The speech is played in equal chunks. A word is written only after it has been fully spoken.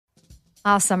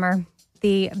Summer,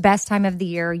 the best time of the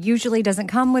year, usually doesn't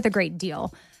come with a great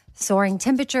deal. Soaring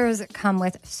temperatures come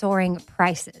with soaring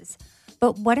prices.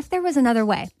 But what if there was another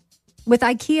way? With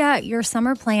IKEA, your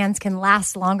summer plans can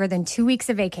last longer than 2 weeks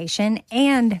of vacation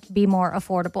and be more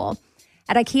affordable.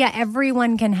 At IKEA,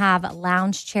 everyone can have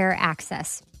lounge chair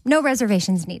access. No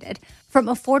reservations needed. From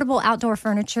affordable outdoor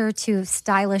furniture to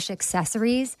stylish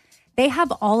accessories, they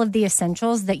have all of the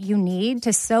essentials that you need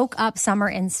to soak up summer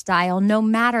in style, no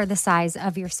matter the size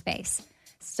of your space.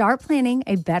 Start planning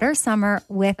a better summer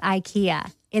with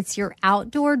IKEA. It's your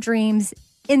outdoor dreams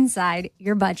inside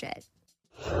your budget.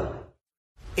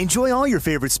 Enjoy all your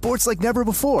favorite sports like never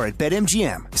before at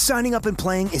BetMGM. Signing up and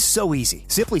playing is so easy.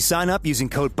 Simply sign up using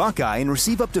code Buckeye and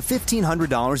receive up to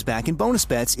 $1,500 back in bonus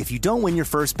bets if you don't win your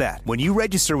first bet. When you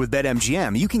register with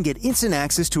BetMGM, you can get instant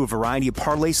access to a variety of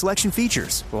parlay selection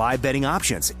features, live betting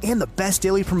options, and the best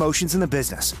daily promotions in the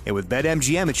business. And with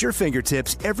BetMGM at your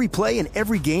fingertips, every play and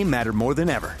every game matter more than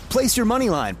ever. Place your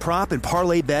moneyline, prop, and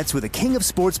parlay bets with the king of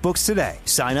sportsbooks today.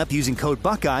 Sign up using code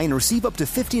Buckeye and receive up to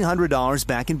 $1,500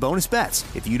 back in bonus bets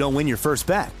if you don't win your first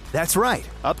bet. That's right,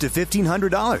 up to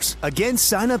 $1,500. Again,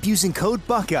 sign up using code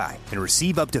Buckeye and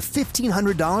receive up to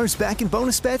 $1,500 back in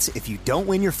bonus bets if you don't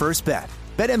win your first bet.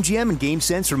 BetMGM and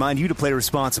GameSense remind you to play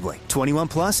responsibly. 21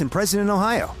 plus and present in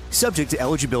Ohio. Subject to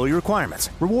eligibility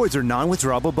requirements. Rewards are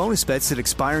non-withdrawable bonus bets that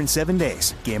expire in 7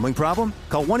 days. Gambling problem?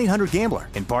 Call 1-800-GAMBLER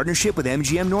in partnership with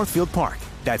MGM Northfield Park.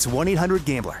 That's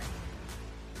 1-800-GAMBLER.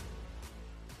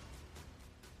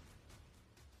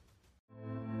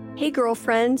 Hey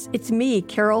girlfriends, it's me,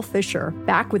 Carol Fisher,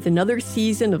 back with another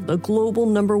season of the global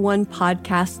 #1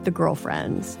 podcast, The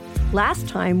Girlfriends. Last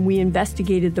time, we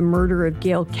investigated the murder of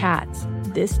Gail Katz.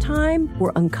 This time,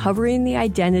 we're uncovering the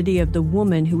identity of the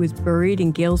woman who was buried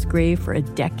in Gail's grave for a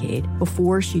decade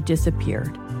before she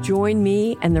disappeared. Join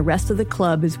me and the rest of the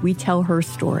club as we tell her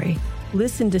story.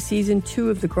 Listen to Season 2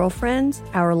 of The Girlfriends,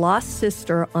 Our Lost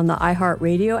Sister on the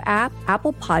iHeartRadio app,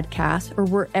 Apple Podcasts, or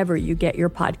wherever you get your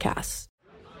podcasts.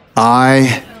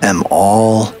 I am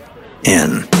all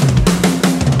in.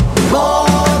 More,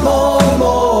 more,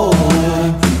 more.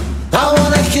 I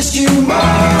wanna kiss you more.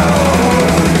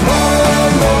 More,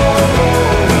 more,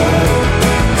 more.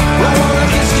 I wanna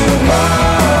kiss you more.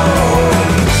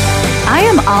 I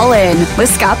am all in with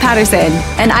Scott Patterson,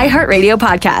 an iHeartRadio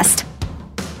podcast.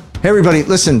 Hey, everybody,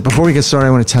 listen, before we get started,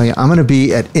 I want to tell you, I'm going to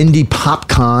be at Indie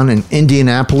PopCon in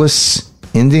Indianapolis,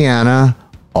 Indiana,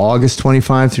 August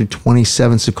 25 through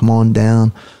 27. So come on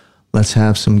down. Let's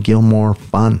have some Gilmore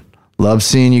fun. Love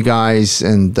seeing you guys,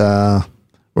 and we're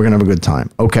going to have a good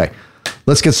time. Okay,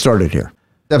 let's get started here.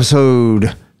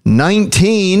 Episode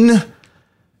 19,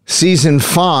 Season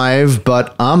 5,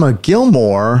 but I'm a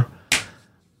Gilmore,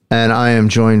 and I am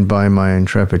joined by my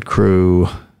intrepid crew,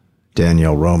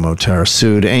 Danielle Romo, Tara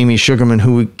Sood, Amy Sugarman,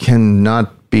 who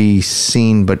cannot be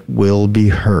seen but will be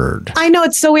heard. I know,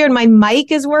 it's so weird. My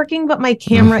mic is working, but my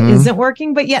camera isn't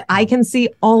working, but yet I can see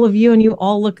all of you and you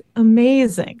all look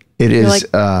amazing. It is,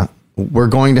 we're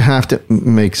going to have to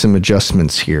make some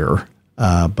adjustments here,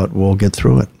 but we'll get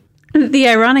through it. The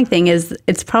ironic thing is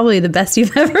it's probably the best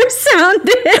you've ever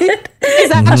sounded. Is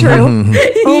that true?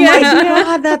 Oh my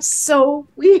God, that's so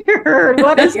weird.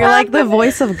 What is You're like the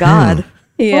voice of God.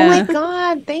 Yeah. Oh my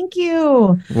God, thank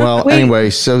you. Well, anyway,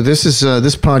 so this is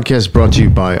this podcast brought to you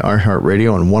by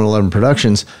iHeartRadio and 111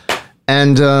 Productions.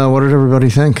 And what did everybody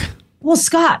think? Well,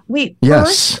 Scott, wait. Yes.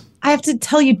 First, I have to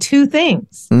tell you two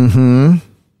things. Mm-hmm.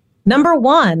 Number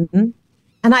one,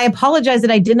 and I apologize that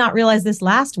I did not realize this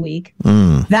last week,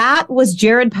 that was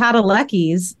Jared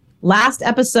Padalecki's last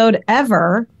episode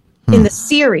ever in the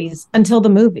series until the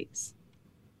movies.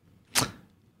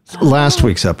 Last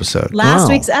week's episode. Last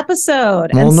week's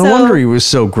episode. Well, and no wonder he was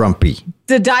so grumpy.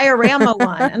 The diorama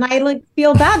one. And I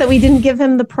feel bad that we didn't give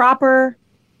him the proper,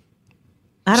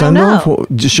 I don't know.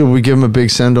 Should we give him a big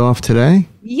send-off today?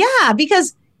 Yeah,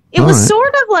 because it was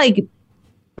sort of like,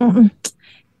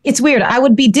 it's weird. I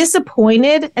would be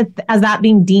disappointed as that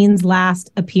being Dean's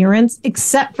last appearance,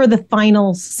 except for the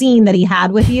final scene that he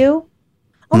had with you.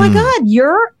 Oh my God,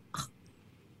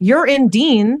 you're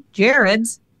in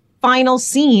Jared's final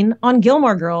scene on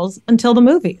Gilmore Girls until the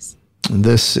movies.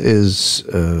 This is,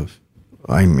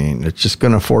 it's just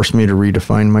going to force me to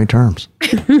redefine my terms.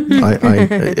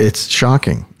 It's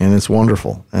shocking, and it's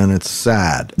wonderful, and it's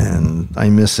sad, and I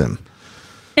miss him.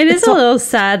 It is a little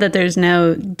sad that there's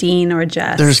no Dean or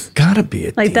Jess. There's got to be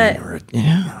a like Dean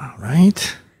that.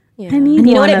 Right? Yeah. And you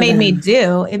know what it made me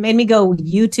do? It made me go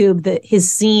YouTube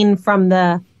his scene from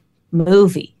the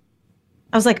movie.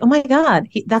 I was like, oh my God,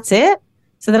 that's it?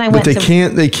 So then I went But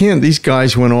they can't. These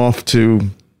guys went off to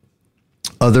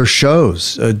other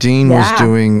shows. Dean was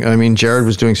doing, Jared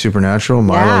was doing Supernatural.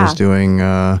 Milo was doing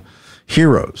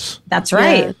Heroes. That's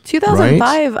right. Yeah,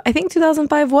 2005. Right? I think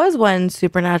 2005 was when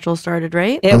Supernatural started,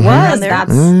 right? It was.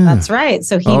 That's right.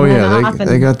 So he went off.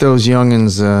 They got those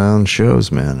youngins on shows,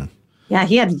 man. Yeah,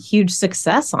 he had huge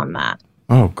success on that.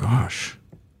 Oh, gosh.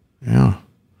 Yeah.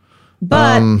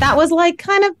 But that was like it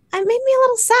made me a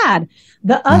little sad.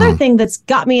 The other thing that's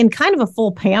got me in kind of a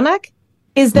full panic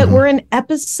is that we're in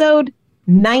episode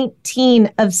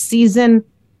 19 of season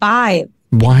 5.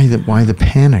 Why the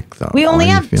panic, though? We only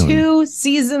have 2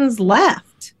 seasons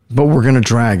left. But we're going to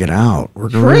drag it out. We're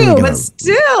but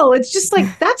still, it's just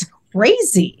like, that's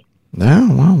crazy.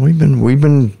 Yeah, well, we've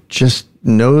been just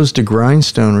nose to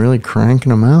grindstone really cranking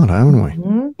them out, haven't we?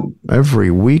 Mm-hmm. Every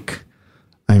week.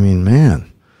 I mean,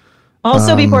 man.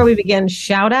 Also, before we begin,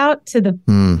 shout out to the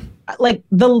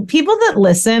people that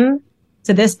listen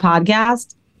to this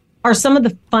podcast are some of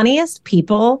the funniest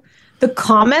people. The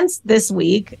comments this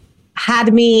week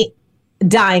had me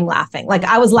dying laughing. Like,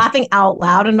 I was laughing out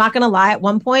loud. I'm not going to lie. At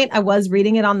one point, I was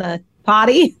reading it on the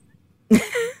potty. Which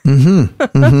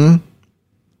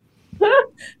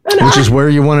is where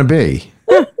you want to be.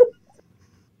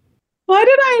 Why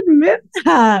did I admit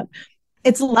that?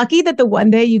 It's lucky that the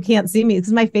one day you can't see me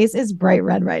because my face is bright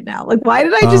red right now. Like, why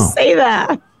did I just say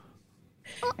that?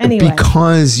 Anyway.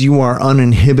 Because you are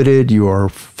uninhibited, you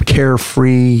are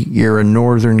carefree, you're a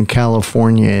Northern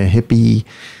California hippie.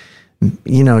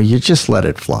 You know, you just let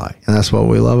it fly. And that's what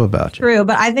we love about you. True,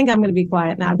 but I think I'm going to be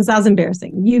quiet now because that was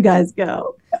embarrassing. You guys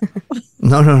go.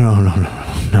 No.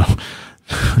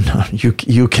 No,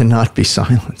 you cannot be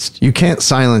silenced. You can't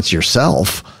silence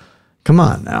yourself. Come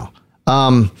on now.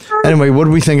 Anyway, what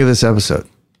do we think of this episode?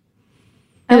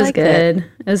 It was good.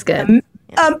 It was good.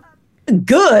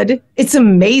 Good. It's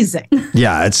amazing.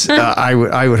 Yeah, it's.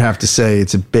 I would have to say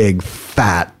it's a big,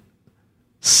 fat,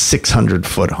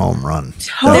 600-foot home run.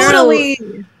 Totally.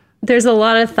 There's a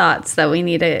lot of thoughts that we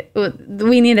need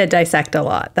to dissect a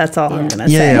lot. That's all I'm going to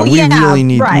say. Yeah,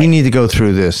 we need to go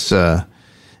through this,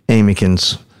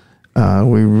 Amykins.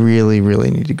 We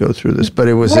really need to go through this. But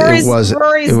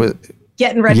Rory's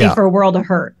getting ready for a world of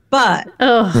hurt. But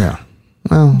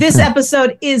this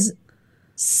episode is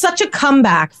such a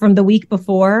comeback from the week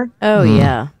before. Oh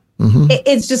yeah. Mm-hmm.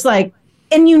 It's just like,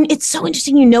 and it's so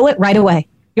interesting. You know it right away.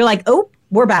 You're like, oh,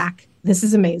 we're back. This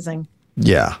is amazing.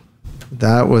 Yeah.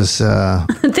 That was...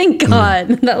 Thank God.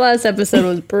 That last episode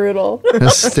was brutal.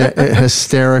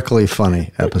 Hysterically funny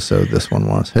episode this one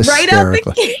was. Right out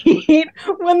the gate,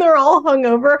 when they're all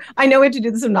hungover. I know we have to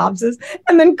do the synopsis.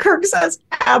 And then Kirk says,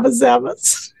 Abba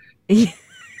Zabbas. He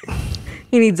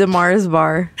needs a Mars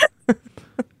bar.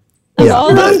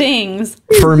 All the things.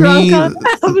 For me,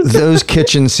 those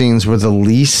kitchen scenes were the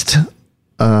least...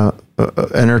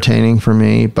 entertaining for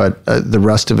me, but the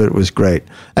rest of it was great.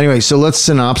 Anyway, so let's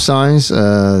synopsize.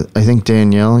 I think,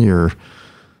 Danielle, you're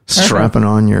strapping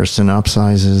on your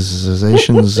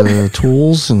synopsizations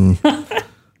tools and let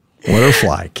her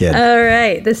fly, kid. All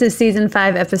right. This is season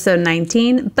 5, episode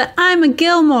 19, But I'm a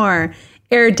Gilmore.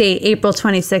 Air date April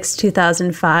 26,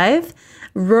 2005.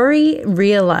 Rory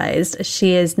realized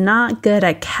she is not good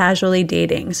at casually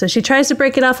dating, so she tries to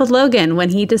break it off with Logan when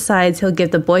he decides he'll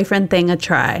give the boyfriend thing a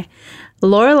try.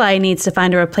 Lorelai needs to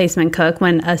find a replacement cook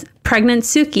when a pregnant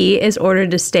Suki is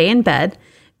ordered to stay in bed.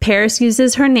 Paris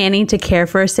uses her nanny to care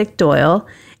for a sick Doyle,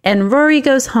 and Rory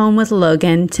goes home with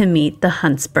Logan to meet the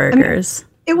Huntsbergers.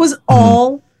 It was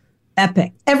all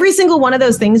epic. Every single one of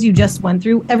those things you just went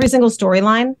through, every single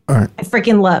storyline, I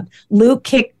freaking loved. Luke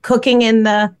cooking in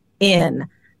the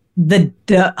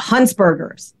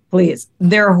Huntsbergers, please.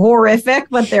 They're horrific,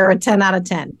 but they're a 10 out of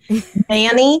 10.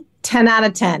 Nanny, 10 out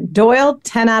of 10. Doyle,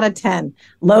 10 out of 10.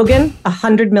 Logan,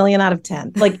 100 million out of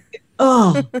 10. Like,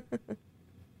 oh.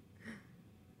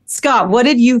 Scott, what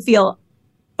did you feel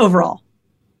overall?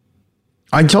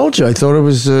 I told you, I thought it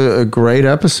was a great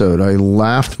episode. I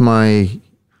laughed my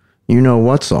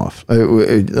you-know-what's off.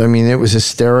 I mean, it was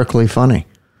hysterically funny.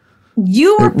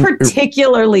 You were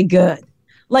particularly good.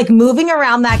 Like, moving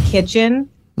around that kitchen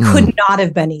could not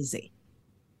have been easy.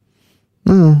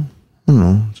 I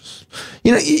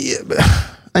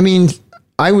mean,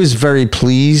 I was very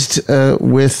pleased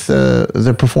with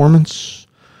the performance,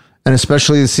 and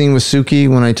especially the scene with Suki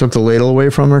when I took the ladle away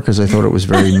from her, because I thought it was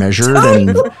very measured.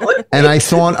 And I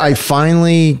thought I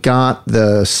finally got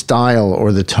the style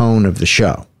or the tone of the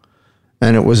show.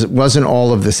 And it wasn't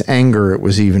all of this anger. It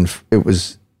was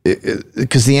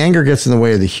because the anger gets in the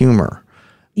way of the humor.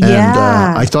 And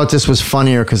I thought this was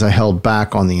funnier because I held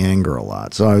back on the anger a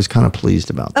lot. So I was kind of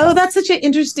pleased about that. Oh, that's such an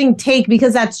interesting take,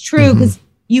 because that's true. Because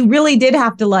you really did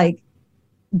have to, like,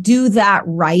 do that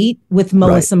right with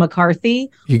Melissa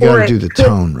McCarthy. You got to do the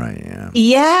tone right. Yeah.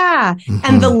 Yeah.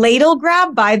 And the ladle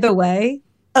grab, by the way,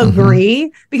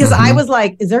 agree. Because I was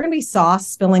like, is there going to be sauce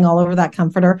spilling all over that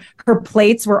comforter? Her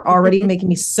plates were already making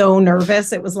me so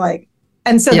nervous. It was like,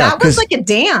 and so that was like a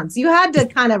dance. You had to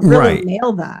kind of really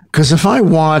nail that. Because if I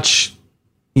watch,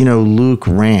 Luke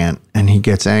rant and he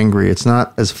gets angry, it's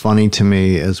not as funny to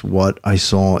me as what I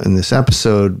saw in this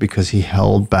episode because he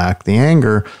held back the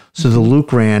anger. So the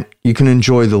Luke rant, you can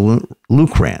enjoy the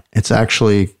Luke rant. It's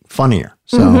actually funnier.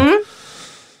 So,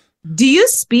 do you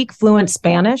speak fluent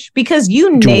Spanish? Because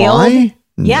you nailed,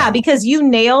 because you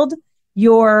nailed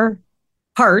your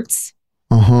parts,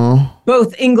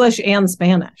 both English and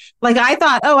Spanish. Like I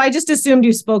thought, I just assumed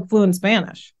you spoke fluent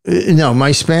Spanish. No,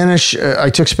 my Spanish, I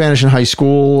took Spanish in high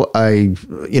school. I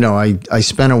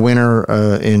spent a winter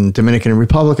in Dominican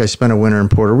Republic. I spent a winter in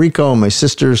Puerto Rico. My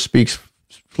sister speaks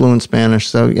fluent Spanish.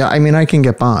 So, yeah, I mean, I can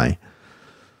get by.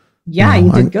 Yeah,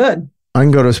 you did good. I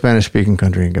can go to a Spanish-speaking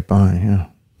country and get by, yeah.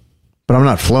 But I'm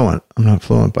not fluent. I'm not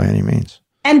fluent by any means.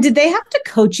 And did they have to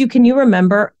coach you? Can you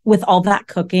remember with all that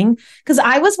cooking? Because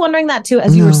I was wondering that too,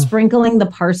 as you were sprinkling the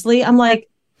parsley. I'm like,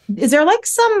 is there like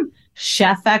some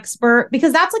chef expert?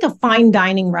 Because that's like a fine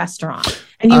dining restaurant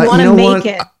and you want to make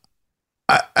it.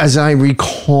 As I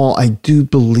recall, I do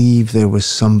believe there was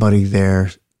somebody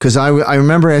there because I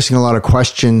remember asking a lot of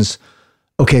questions.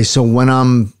 Okay, so when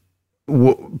I'm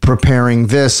preparing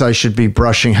this, I should be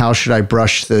brushing. How should I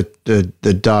brush the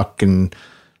duck and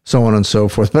so on and so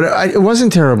forth. But it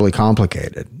wasn't terribly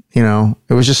complicated. It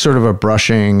was just sort of a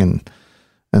brushing and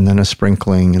then a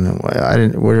sprinkling. And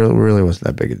it really wasn't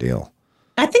that big a deal.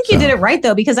 I think you did it right,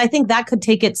 though, because I think that could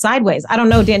take it sideways. I don't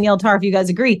know, Danielle, Tar, if you guys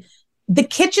agree. The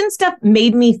kitchen stuff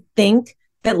made me think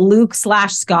that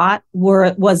Luke/Scott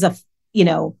was a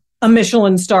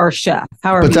Michelin star chef.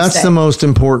 However, but that's the most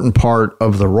important part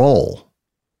of the role.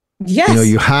 Yes.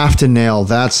 You have to nail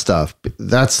that stuff.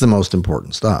 That's the most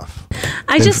important stuff.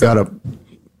 I just love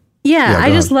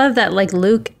that like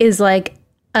Luke is like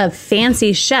a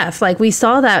fancy chef. Like we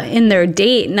saw that in their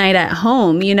date night at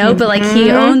home, but like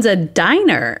he owns a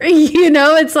diner,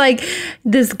 it's like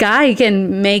this guy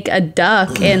can make a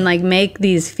duck and like make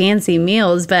these fancy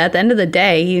meals. But at the end of the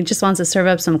day, he just wants to serve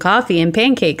up some coffee and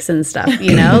pancakes and stuff, like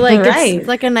it's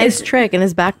like a nice trick in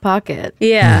his back pocket.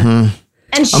 Yeah. Mm-hmm.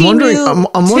 And I'm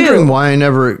wondering why I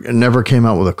never came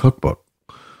out with a cookbook.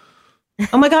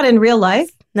 Oh my God, in real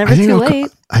life? Never too late.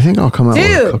 I think I'll come out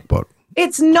with a cookbook.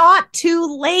 It's not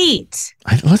too late.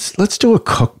 Let's do a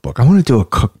cookbook. I want to do a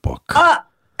cookbook.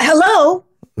 Hello.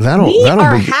 We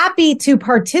are happy to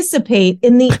participate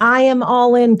in the I Am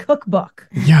All In cookbook.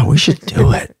 Yeah, we should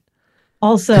do it.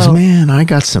 Also, because man, I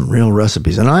got some real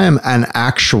recipes, and I am an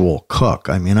actual cook.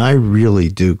 I mean, I really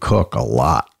do cook a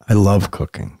lot. I love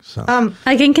cooking. So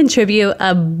I can contribute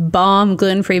a bomb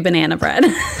gluten-free banana bread.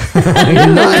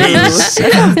 Nice.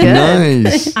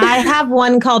 Nice. I have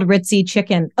one called Ritzy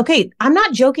Chicken. Okay, I'm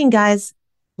not joking, guys.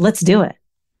 Let's do it.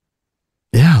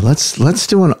 Yeah, let's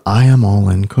do an I Am All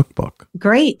In cookbook.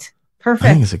 Great. Perfect.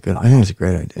 I think it's a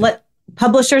great idea. Let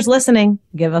publishers listening,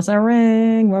 give us a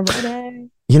ring. We're ready.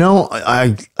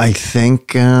 I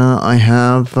think I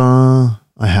have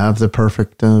the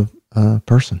perfect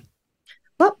person.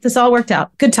 Well, this all worked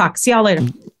out. Good talk. See y'all later.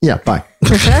 Yeah, bye.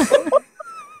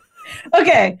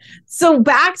 Okay, so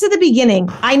back to the beginning.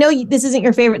 I know this isn't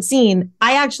your favorite scene.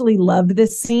 I actually loved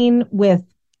this scene with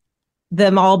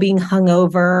them all being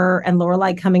hungover and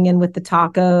Lorelai coming in with the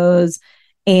tacos.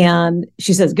 And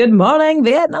she says, "Good morning,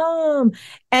 Vietnam."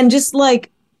 And just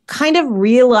like kind of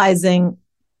realizing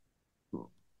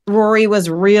Rory was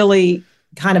really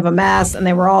kind of a mess and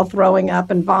they were all throwing up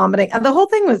and vomiting. And the whole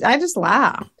thing was, I just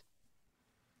laughed.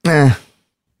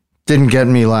 Didn't get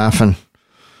me laughing.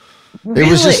 Really?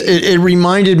 It was just it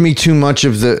reminded me too much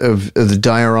of the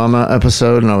diorama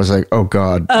episode, and I was like, oh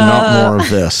God, not more of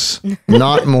this.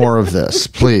 Not more of this.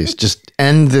 Please just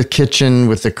end the kitchen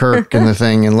with the Kirk and the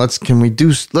thing, and let's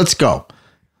go.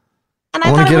 And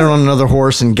I want to get on another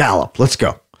horse and gallop. Let's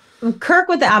go. Kirk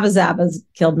with the Abba-Zabbas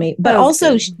killed me, but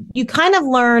also you kind of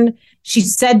learn she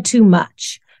said too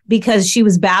much because she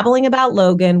was babbling about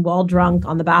Logan while drunk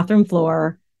on the bathroom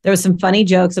floor. There was some funny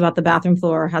jokes about the bathroom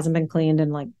floor hasn't been cleaned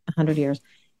in like 100 years.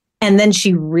 And then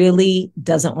she really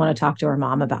doesn't want to talk to her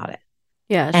mom about it.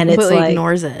 Yeah, she completely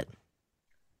ignores it.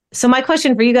 So my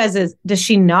question for you guys is, does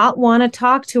she not want to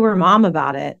talk to her mom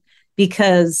about it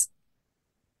because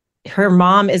her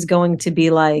mom is going to be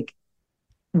like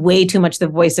way too much the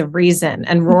voice of reason?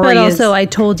 And Rory I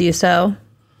told you so.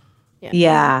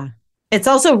 Yeah. It's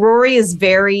also Rory is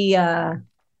very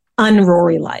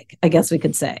un-Rory-like, I guess we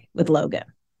could say, with Logan.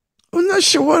 I'm not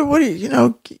sure. What do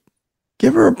you,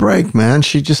 give her a break, man.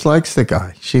 She just likes the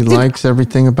guy. She likes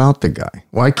everything about the guy.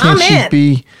 Why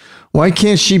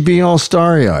can't she be all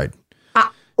starry-eyed?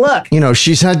 Look.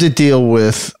 She's had to deal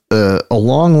with a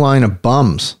long line of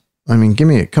bums. I mean,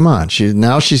 come on.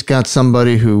 She's got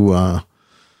somebody who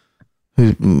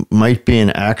might be an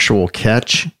actual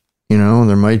catch.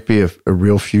 There might be a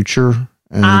real future.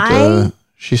 And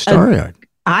she's starry-eyed.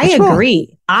 I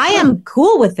agree. I am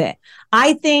cool with it.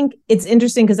 I think it's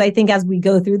interesting because I think as we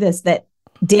go through this, that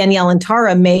Danielle and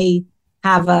Tara may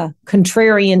have a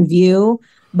contrarian view,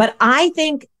 but I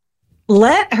think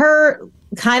let her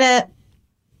kind of,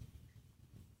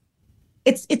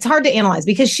 it's hard to analyze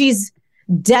because she's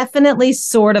definitely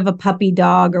sort of a puppy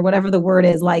dog or whatever the word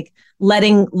is, like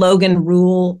letting Logan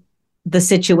rule the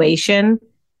situation.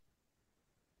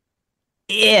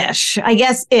 Ish.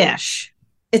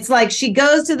 It's like she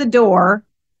goes to the door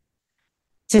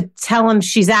to tell him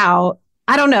she's out.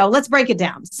 I don't know. Let's break it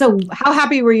down. So how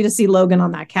happy were you to see Logan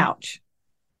on that couch?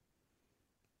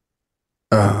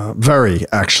 Very,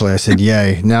 actually. I said,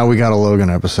 yay. Now we got a Logan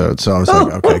episode. So I was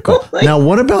like, okay, cool. Now,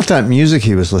 what about that music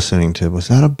he was listening to? Was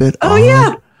that a bit odd?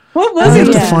 Yeah. What was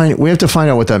it? We have to find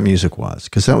out what that music was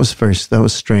because that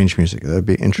was strange music. That'd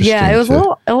be interesting. Yeah, it was a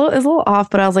little off,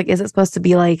 but I was like, is it supposed to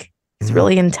be like it's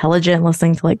really intelligent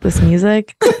listening to like this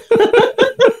music?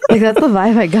 Like that's the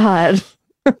vibe I got.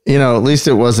 At least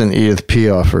it wasn't Edith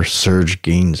Piaf or Serge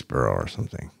Gainsborough or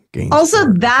something.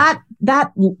 Also, that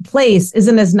place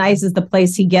isn't as nice as the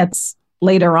place he gets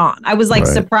later on. I was like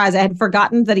surprised. I had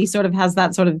forgotten that he sort of has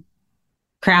that sort of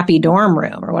crappy dorm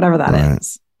room or whatever that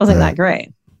is. Wasn't that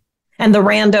great? And the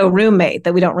rando roommate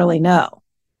that we don't really know.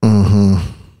 Mm-hmm.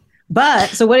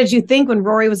 But so what did you think when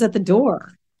Rory was at the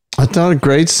door? I thought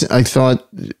I thought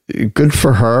good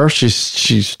for her.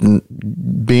 She's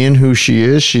being who she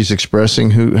is. She's expressing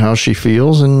how she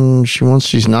feels, and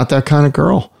she's not that kind of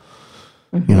girl,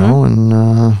 and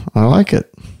I like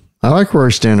it. I like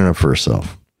Rory standing up for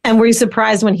herself. And were you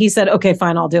surprised when he said, okay,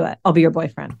 fine, I'll do it. I'll be your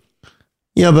boyfriend.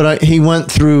 Yeah, but he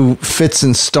went through fits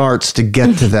and starts to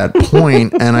get to that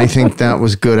point, and I think that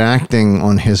was good acting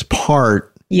on his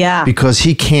part. Yeah. Because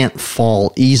he can't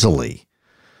fall easily.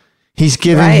 He's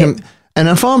giving him, and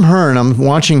if I'm her and I'm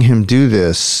watching him do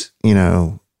this,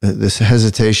 this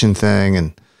hesitation thing,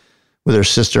 and with her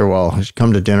sister,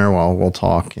 come to dinner while we'll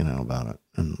talk, about it.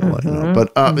 And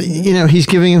But, he's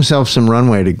giving himself some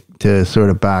runway to sort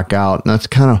of back out. And that's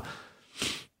kind of,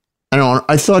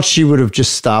 I thought she would have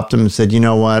just stopped him and said, you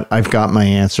know what? I've got my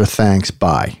answer. Thanks.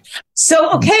 Bye.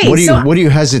 So, okay. What are you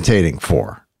hesitating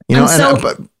for?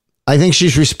 But I think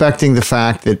she's respecting the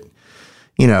fact that,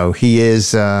 he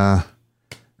is a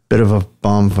bit of a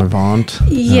bon vivant.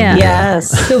 Yeah. Yes.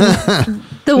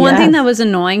 The one thing that was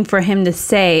annoying for him to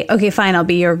say, okay, fine, I'll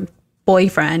be your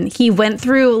boyfriend. He went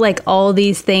through like all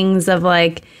these things of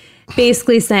like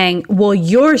basically saying, well,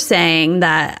 you're saying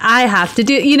that I have to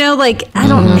do, I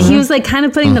don't, he was like kind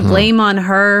of putting the blame on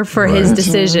her for his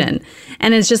decision.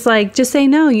 And it's just like, just say,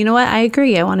 no, you know what? I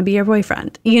agree. I want to be your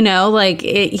boyfriend. He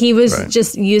was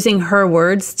just using her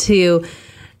words to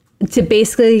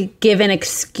basically give an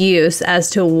excuse as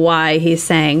to why he's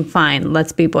saying, fine,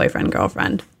 let's be boyfriend,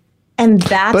 girlfriend. And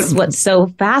that's what's so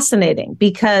fascinating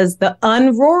because the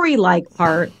un-Rory-like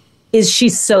part is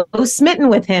she's so smitten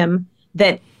with him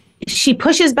that she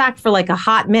pushes back for like a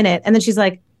hot minute and then she's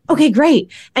like, okay,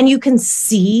 great. And you can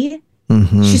see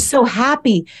she's so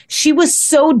happy. She was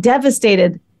so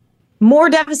devastated, more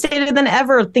devastated than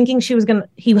ever, thinking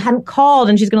he hadn't called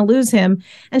and she's going to lose him.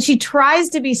 And she tries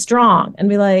to be strong and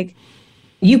be like,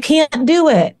 you can't do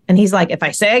it. And he's like, if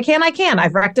I say I can, I can.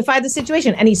 I've rectified the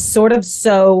situation. And he's sort of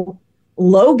so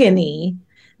Logan-y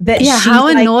that how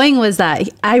annoying was that?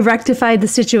 I rectified the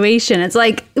situation. It's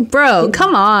like, bro,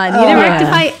 come on. You didn't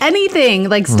rectify anything.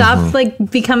 Like, stop like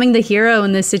becoming the hero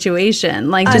in this situation.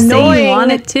 Like, just say you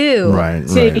want it too. Right.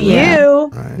 To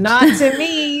you, not to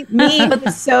me. Me,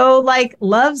 who so like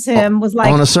loves him, was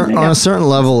like on a certain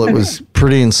level, it was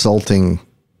pretty insulting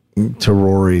to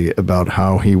Rory about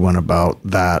how he went about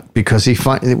that because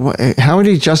how would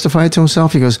he justify it to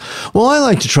himself? He goes, well, I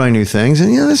like to try new things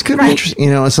and this could be interesting.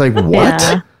 It's like, what?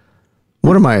 Yeah.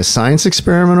 What am I, a science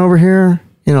experiment over here?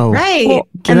 Right. Well,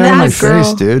 get out of my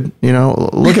face, dude.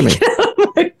 Look at me. Get out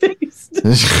of my face.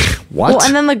 What? Well,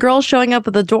 and then the girl showing up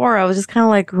at the door, I was just kind of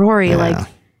like, Rory, like,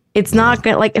 it's not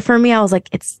good. Like, for me, I was like,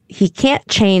 he can't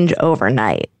change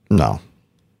overnight. No.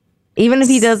 Even if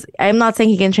he does, I'm not saying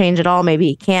he can change at all. Maybe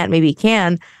he can't, maybe he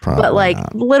can. Probably but like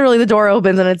not. literally the door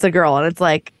opens and it's a girl and it's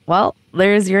like, well,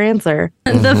 there's your answer.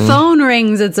 The phone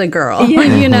rings, it's a girl.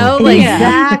 You know? Like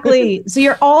Exactly. So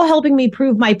you're all helping me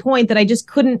prove my point that I just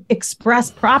couldn't express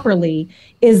properly,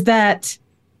 is that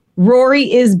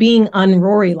Rory is being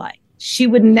un-Rory-like. She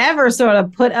would never sort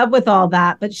of put up with all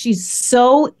that, but she's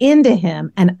so into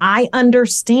him, and I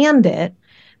understand it,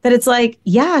 that it's like,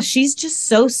 yeah, she's just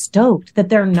so stoked that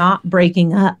they're not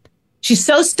breaking up. She's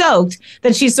so stoked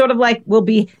that she's sort of like, will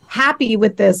be happy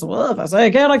with this. Well, if I say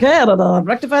I can, and I'll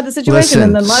rectify the situation. Listen,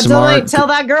 and then smart, tell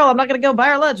that girl I'm not going to go buy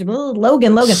her lunch.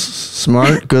 Logan.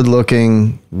 Smart,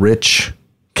 good-looking, rich,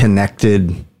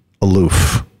 connected,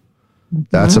 aloof.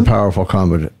 That's a powerful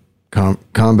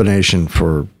combination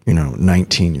for,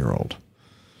 19-year-old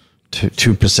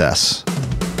to possess.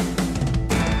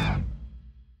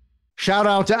 Shout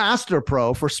out to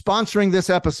Astropro for sponsoring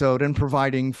this episode and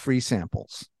providing free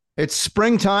samples. It's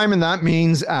springtime, and that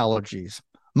means allergies.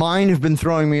 Mine have been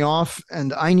throwing me off,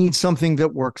 and I need something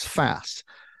that works fast.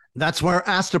 That's where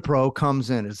Astropro comes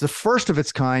in. It's the first of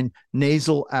its kind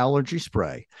nasal allergy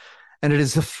spray, and it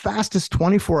is the fastest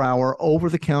 24-hour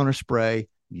over-the-counter spray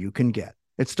you can get.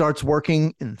 It starts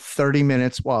working in 30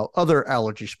 minutes, while other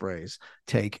allergy sprays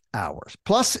take hours.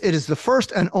 Plus, it is the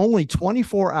first and only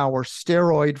 24-hour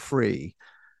steroid-free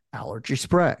allergy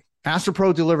spray.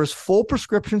 Astropro delivers full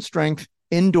prescription strength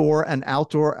indoor and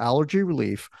outdoor allergy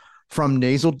relief from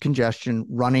nasal congestion,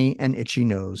 runny and itchy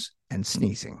nose, and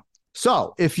sneezing.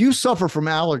 So if you suffer from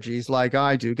allergies like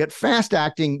I do, get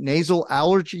fast-acting nasal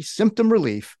allergy symptom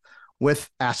relief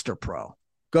with Astropro.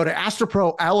 Go to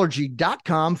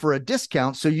astroproallergy.com for a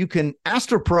discount so you can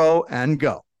Astropro and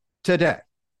go today.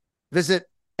 Visit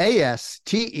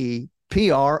ASTEPRO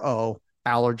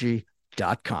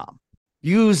allergy.com.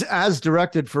 Use as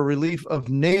directed for relief of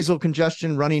nasal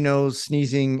congestion, runny nose,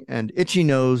 sneezing, and itchy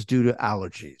nose due to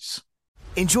allergies.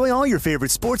 Enjoy all your favorite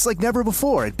sports like never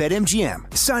before at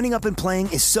BetMGM. Signing up and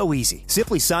playing is so easy.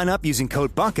 Simply sign up using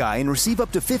code Buckeye and receive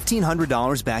up to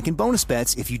 $1,500 back in bonus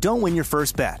bets if you don't win your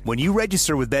first bet. When you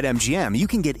register with BetMGM, you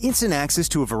can get instant access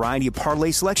to a variety of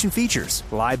parlay selection features,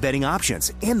 live betting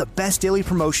options, and the best daily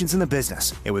promotions in the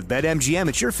business. And with BetMGM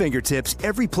at your fingertips,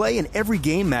 every play and every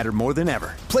game matter more than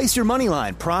ever. Place your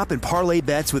moneyline, prop, and parlay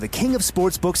bets with the king of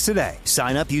sportsbooks today.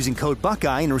 Sign up using code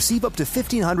Buckeye and receive up to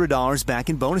 $1,500 back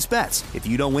in bonus bets if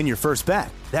you don't win your first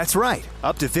bet. That's right,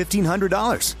 up to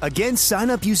 $1,500. Again, sign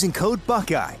up using code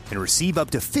Buckeye and receive up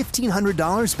to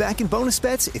 $1,500 back in bonus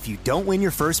bets if you don't win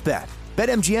your first bet.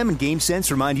 BetMGM and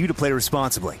GameSense remind you to play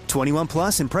responsibly. 21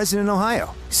 plus and present in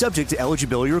Ohio. Subject to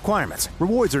eligibility requirements.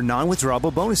 Rewards are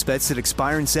non-withdrawable bonus bets that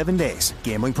expire in 7 days.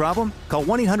 Gambling problem? Call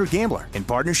 1-800-GAMBLER in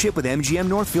partnership with MGM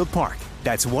Northfield Park.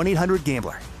 That's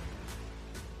 1-800-GAMBLER.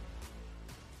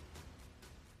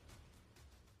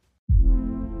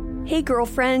 Hey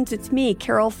girlfriends, it's me,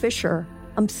 Carol Fisher.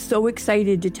 I'm so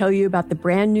excited to tell you about the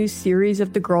brand new series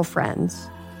of The Girlfriends.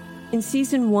 In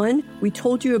season 1, we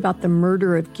told you about the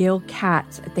murder of Gail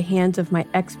Katz at the hands of my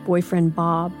ex-boyfriend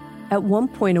Bob. At one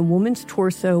point, a woman's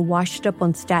torso washed up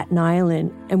on Staten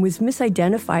Island and was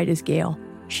misidentified as Gail.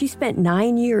 She spent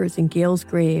 9 years in Gail's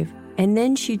grave, and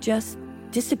then she just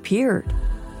disappeared.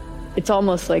 It's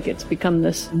almost like it's become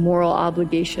this moral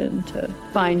obligation to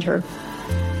find her.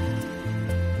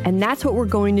 And that's what we're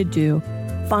going to do.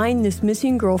 Find this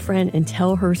missing girlfriend and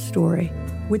tell her story.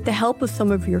 With the help of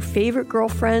some of your favorite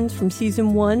girlfriends from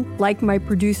season 1, like my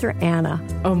producer Anna.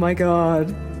 Oh my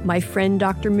God. My friend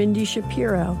Dr. Mindy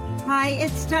Shapiro. Hi,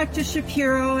 it's Dr.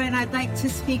 Shapiro, and I'd like to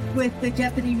speak with the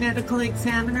deputy medical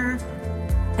examiner.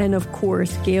 And of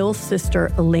course, Gail's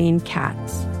sister Elaine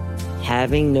Katz.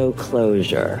 Having no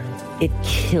closure, it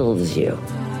kills you.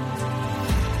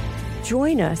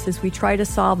 Join us as we try to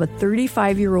solve a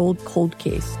 35-year-old cold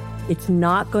case. It's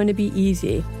not going to be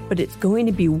easy, but it's going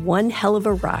to be one hell of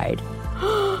a ride.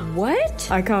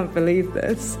 What? I can't believe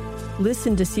this.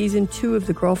 Listen to season 2 of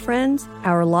The Girlfriends,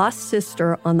 Our Lost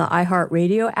Sister on the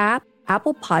iHeartRadio app,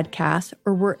 Apple Podcasts,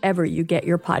 or wherever you get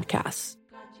your podcasts.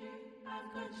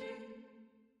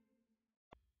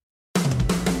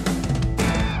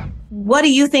 What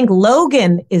do you think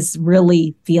Logan is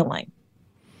really feeling?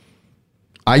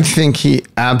 I think he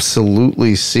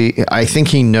absolutely I think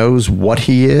he knows what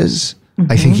he is.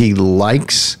 I think he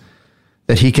likes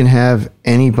that he can have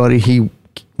anybody he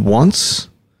wants,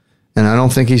 and I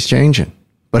don't think he's changing.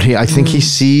 But I think he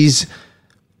sees,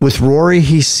 with Rory,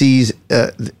 he sees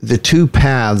the two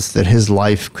paths that his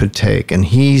life could take, and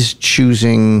he's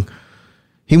choosing.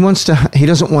 He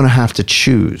doesn't want to have to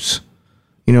choose.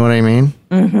 You know what I mean?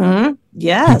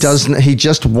 Yes. He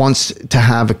just wants to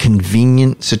have a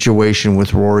convenient situation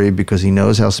with Rory because he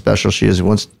knows how special she is. He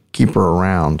wants to keep her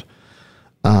around.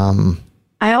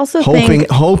 I also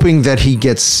hoping that he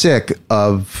gets sick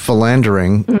of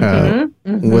philandering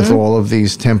with all of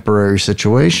these temporary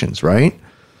situations, right?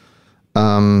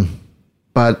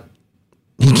 But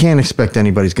he can't expect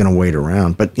anybody's going to wait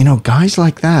around. But, guys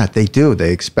like that, they do.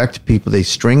 They expect people, they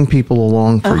string people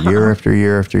along for year after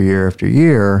year after year after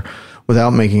year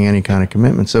without making any kind of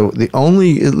commitment. So at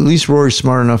least Rory's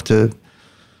smart enough to,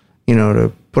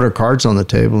 to put her cards on the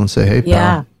table and say, hey,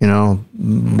 pal,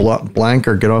 blank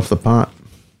or get off the pot.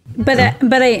 But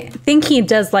I think he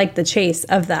does like the chase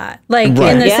of that. In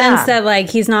the sense that,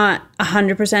 he's not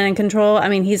 100% in control. I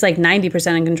mean, he's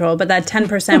 90% in control, but that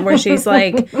 10% where she's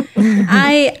like,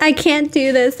 I can't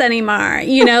do this anymore.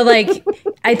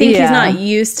 I think he's not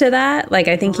used to that.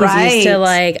 I think he's used to,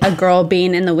 a girl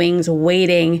being in the wings,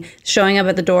 waiting, showing up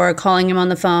at the door, calling him on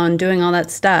the phone, doing all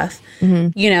that stuff,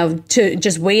 to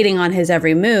just waiting on his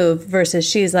every move versus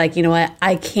she's like, you know what,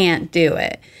 I can't do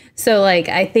it. So,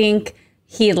 I think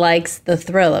he likes the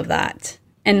thrill of that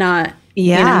and not,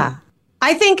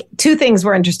 I think two things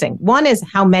were interesting. One is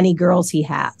how many girls he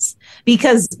has,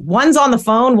 because one's on the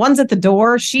phone, one's at the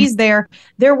door, she's there.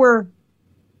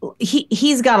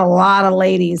 He's got a lot of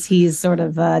ladies he's sort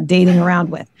of dating around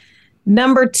with.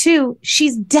 Number two,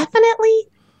 she's definitely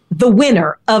the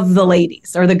winner of the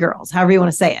ladies or the girls, however you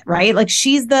want to say it, right?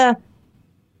 He's the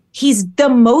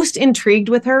most intrigued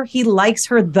with her. He likes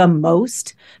her the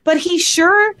most, but he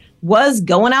sure was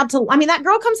going out to, that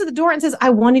girl comes to the door and says, I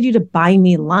wanted you to buy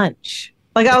me lunch.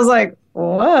 I was like,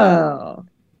 whoa.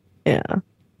 Yeah.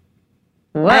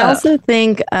 Whoa. I also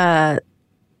think, I'll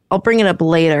bring it up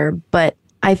later, but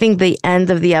I think the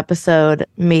end of the episode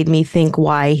made me think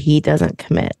why he doesn't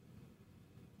commit.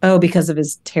 Oh, because of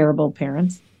his terrible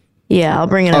parents? Yeah, I'll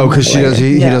bring it up. Oh, because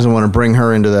he doesn't want to bring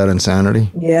her into that insanity.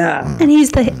 Yeah. And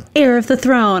he's the heir of the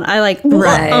throne.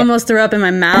 I almost threw up in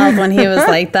my mouth when he was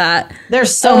like that.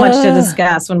 There's so much to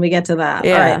discuss when we get to that.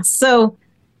 Yeah. All right. So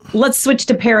let's switch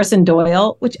to Paris and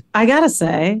Doyle, which I gotta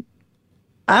say,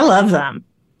 I love them.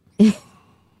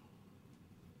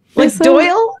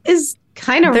 Doyle is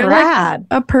kind of rad.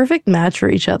 A perfect match for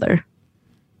each other.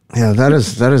 Yeah, that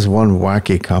is one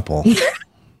wacky couple.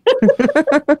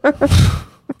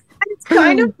 It's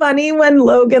kind of funny when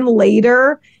Logan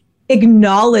later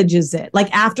acknowledges it.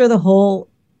 After the whole,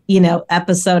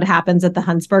 episode happens at the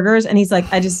Huntsbergers, and he's like,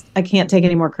 I can't take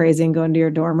any more crazy and go into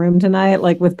your dorm room tonight,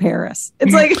 with Paris.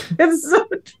 It's it's so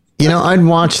I'd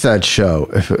watch that show,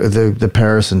 if the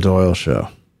Paris and Doyle show.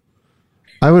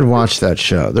 I would watch that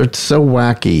show. They're so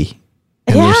wacky.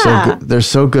 And they're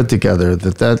so good together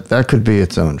that could be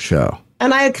its own show.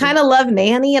 And I kind of love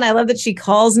Nanny, and I love that she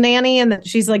calls Nanny and that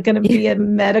she's going to be a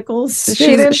medical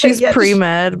student. She's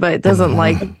pre-med, but doesn't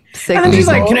like sick And then she's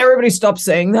people. like, can everybody stop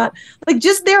saying that?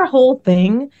 Just their whole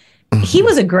thing. He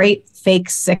was a great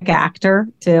fake sick actor,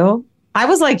 too. I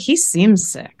was like, he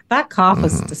seems sick. That cough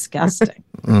was disgusting.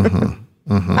 I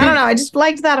don't know. I just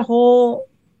liked that whole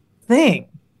thing.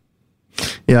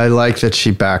 Yeah, I like that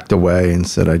she backed away and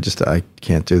said, I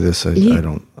can't do this. I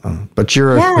don't. But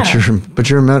you're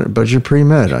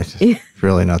pre-med. It's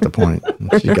really not the point.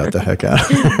 She got the heck out.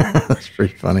 That's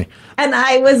pretty funny. And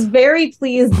I was very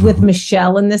pleased with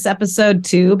Michelle in this episode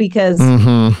too, because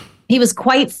he was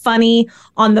quite funny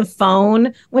on the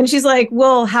phone when she's like,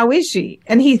 well, how is she?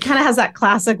 And he kind of has that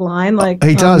classic line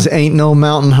he does, ain't no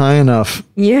mountain high enough.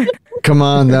 Yeah. Come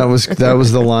on, that was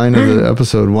the line of the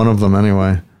episode, one of them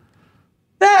anyway.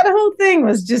 That whole thing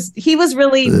was just, he was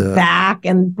really back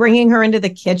and bringing her into the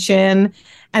kitchen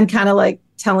and kind of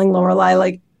telling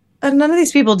Lorelai, none of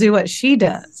these people do what she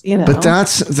does, But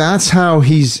that's how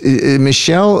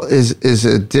Michelle is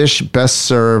a dish best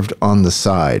served on the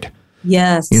side.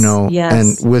 Yes.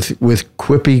 Yes. And with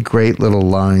quippy, great little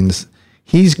lines.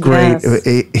 He's great.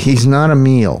 Yes. He's not a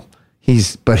meal.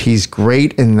 But he's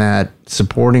great in that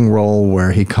supporting role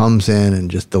where he comes in and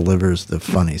just delivers the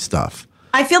funny stuff.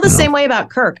 I feel the same way about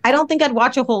Kirk. I don't think I'd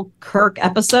watch a whole Kirk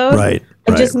episode. Right.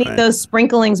 I just need those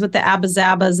sprinklings with the Abba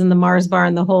Zabbas and the Mars bar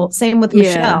and the whole. Same with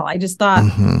Michelle. I just thought.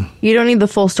 You don't need the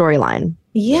full storyline.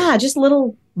 Yeah, just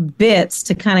little bits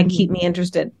to kind of keep me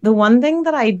interested. The one thing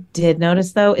that I did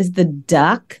notice, though, is the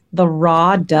duck, the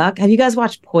raw duck. Have you guys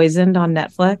watched Poisoned on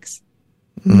Netflix?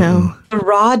 No. The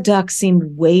raw duck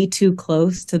seemed way too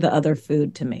close to the other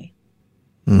food to me.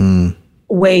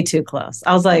 Way too close.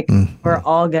 I was like, we're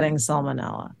all getting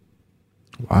salmonella.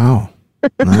 Wow.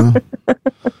 No.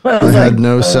 I had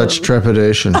no such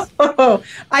trepidation.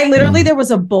 I literally, there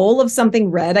was a bowl of something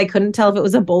red. I couldn't tell if it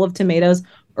was a bowl of tomatoes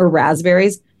or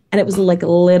raspberries. and it was like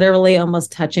literally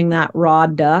almost touching that raw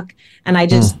duck. And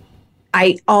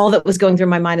all that was going through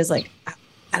my mind is like,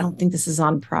 I don't think this is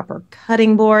on proper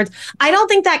cutting boards. I don't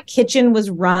think that kitchen was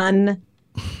run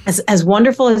as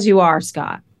wonderful as you are,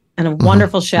 Scott, and a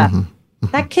wonderful chef.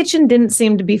 That kitchen didn't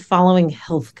seem to be following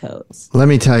health codes. Let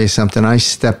me tell you something. I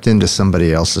stepped into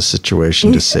somebody else's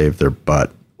situation to save their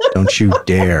butt. Don't you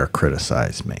dare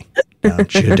criticize me.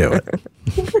 Don't you do it.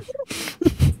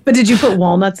 But did you put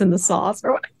walnuts in the sauce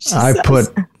or what? I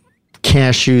put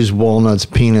cashews, walnuts,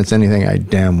 peanuts, anything I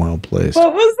damn well pleased.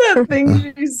 What was that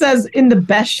thing she says in the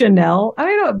bechamel? I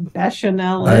don't know what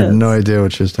bechamel is. I had no idea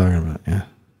what she was talking about. Yeah.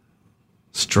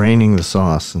 Straining the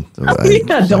sauce.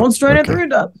 Don't strain it through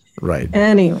it. Right.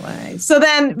 Anyway, so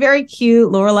then very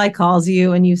cute. Lorelai calls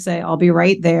you and you say, I'll be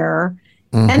right there.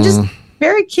 And just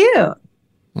very cute.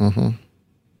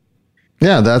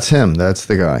 Yeah, that's him. That's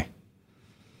the guy.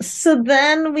 So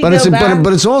then we but go back.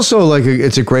 But it's also like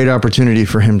it's a great opportunity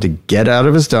for him to get out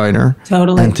of his diner.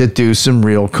 Totally. And to do some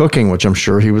real cooking, which I'm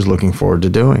sure he was looking forward to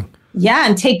doing. Yeah,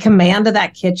 and take command of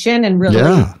that kitchen and really,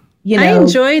 I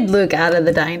enjoyed Luke out of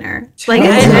the diner. Like,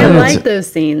 I like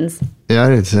those scenes. Yeah, I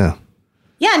did too.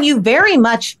 Yeah, and you very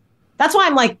much, that's why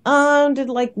I'm like, did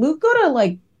like Luke go to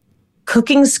like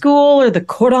cooking school or the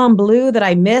cordon bleu that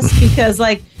I missed? Because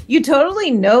like, you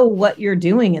totally know what you're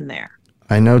doing in there.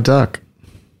 I know duck.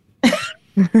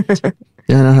 Yeah,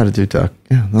 I know how to do duck.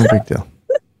 Yeah, no big deal.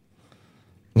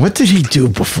 What did he do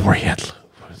before he had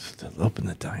opened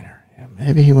the diner? Yeah,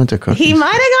 maybe he went to cooking. He might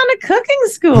have gone to cooking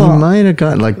school. He might have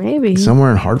gone like maybe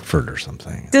somewhere in Hartford or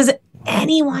something. Does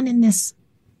anyone in this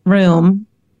room,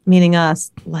 meaning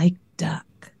us, like duck?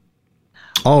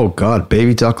 Oh God,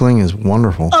 baby duckling is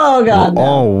wonderful. Oh God,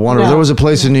 oh wonderful. No. There was a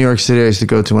place in New York City I used to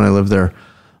go to when I lived there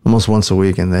almost once a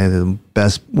week, and they had the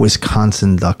best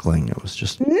Wisconsin duckling. It was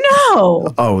just no.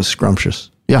 Oh, it was scrumptious.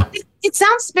 Yeah. It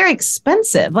sounds very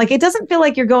expensive. Like, it doesn't feel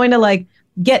like you're going to like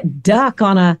get duck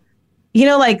on a,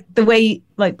 like the way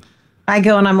like I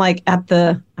go and I'm like at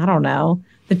the, I don't know,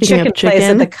 the chicken place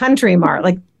at the Country Mart.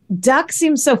 Like, duck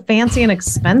seems so fancy and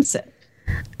expensive.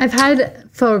 I've had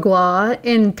foie gras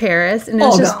in Paris, and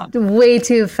it's just way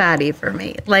too fatty for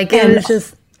me. Like, it was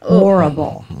just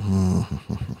horrible.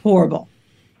 Horrible.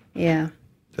 Yeah.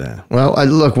 Yeah. Well,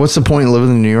 look, what's the point in living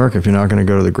in New York if you're not going to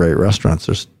go to the great restaurants?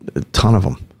 There's a ton of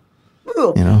them.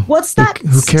 Ooh, what's that?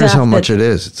 Who cares how much it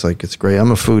is? It's like, it's great.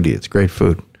 I'm a foodie. It's great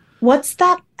food. What's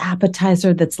that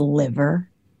appetizer that's liver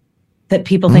that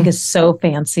people think is so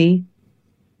fancy?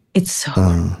 It's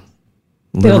so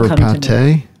liver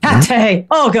pate? Pate.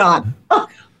 Oh God. Oh,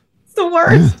 it's the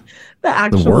worst. Yeah. The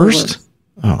actual worst?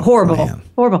 Oh, horrible. man.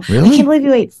 Horrible. Really? I can't believe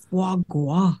you ate foie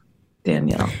gras,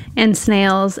 Danielle. And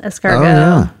snails, escargot. Oh,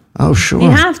 yeah. Oh, sure. You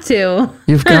have to.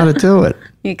 You've got to do it.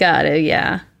 You got to,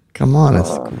 yeah. Come on.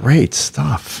 It's great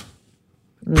stuff.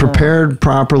 Prepared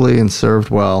properly and served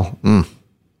well.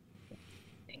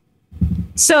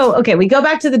 So, okay, we go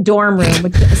back to the dorm room,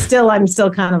 which I'm still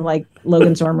kind of like,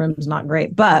 Logan's dorm room is not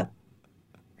great,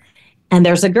 and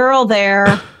there's a girl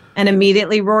there, and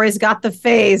immediately Rory's got the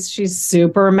face. She's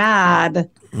super mad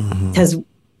because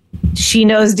she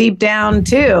knows deep down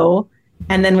too.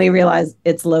 And then we realize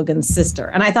it's Logan's sister.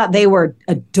 And I thought they were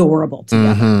adorable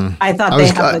together. I thought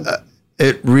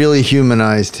it really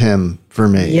humanized him for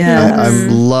me. Yes. I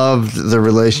loved the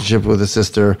relationship with his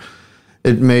sister.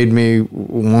 It made me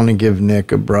want to give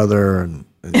Nick a brother, and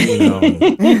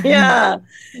yeah.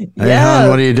 Hey, hon,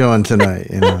 what are you doing tonight?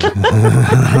 And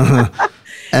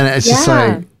it's just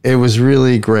like, it was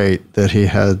really great that he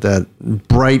had that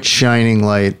bright, shining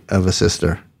light of a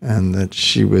sister, and that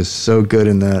she was so good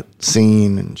in that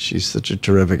scene, and she's such a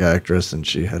terrific actress, and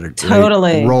she had a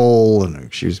great role,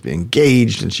 and she was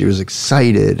engaged, and she was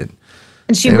excited,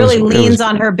 and she really leans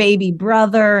on her baby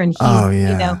brother, and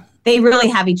he's, they really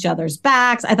have each other's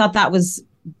backs. I thought that was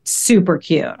super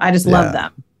cute. I just love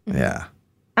them. Yeah.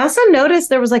 I also noticed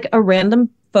there was like a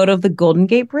random photo of the Golden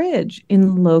Gate Bridge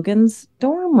in Logan's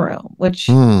dorm room,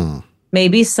 which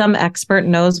maybe some expert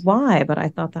knows why, but I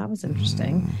thought that was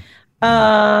interesting.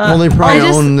 Well, they probably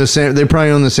own the San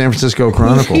Francisco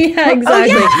Chronicle. Yeah,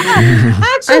 exactly.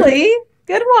 Actually,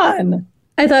 good one.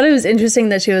 I thought it was interesting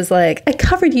that she was like, I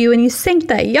covered you and you sank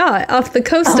that yacht off the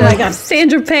coast of San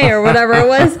Tropez or whatever it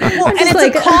was. Well, and it's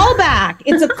like a callback.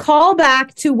 It's a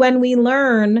callback to when we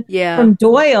learn from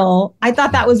Doyle. I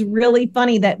thought that was really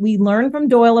funny that we learned from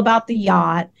Doyle about the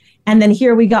yacht. And then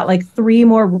here we got like 3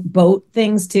 more boat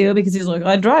things too, because he's like,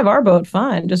 I drive our boat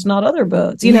fine, just not other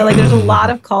boats. Like there's a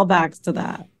lot of callbacks to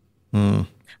that.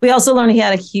 We also learned he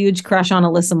had a huge crush on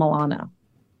Alyssa Milano,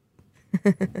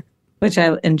 which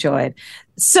I enjoyed.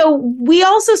 So we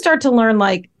also start to learn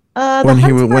like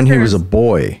when he was a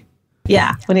boy.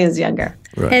 Yeah, when he was younger.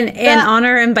 Right. And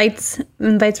Honor invites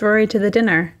Rory to the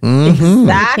dinner. Mm-hmm.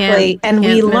 Exactly. And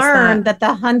we miss learned that the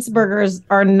Huntsbergers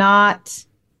are not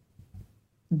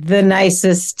the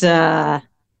nicest the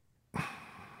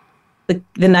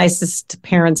nicest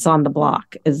parents on the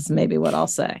block is maybe what I'll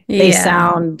say. They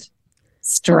sound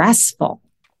stressful.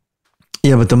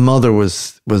 Yeah, but the mother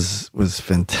was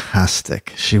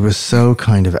fantastic. She was so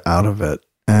kind of out of it.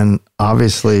 And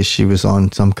obviously she was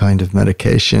on some kind of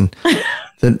medication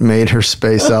that made her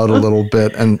space out a little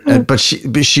bit. But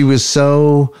she was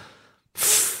so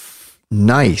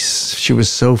nice. She was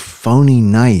so phony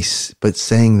nice, but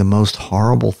saying the most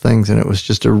horrible things. And it was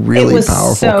just a really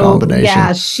powerful combination.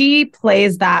 Yeah, she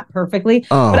plays that perfectly.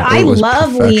 Oh, but I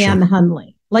love perfection. Leanne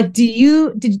Hunley. Like,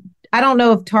 I don't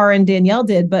know if Tara and Danielle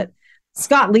did, but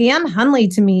Scott, Leanne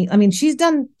Hunley to me, I mean, she's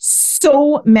done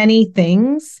so many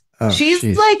things. Oh, she's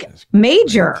like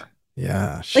major. Great.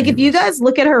 Yeah. Like if you guys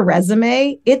look at her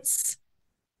resume, it's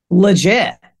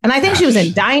legit. And I think she was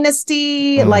in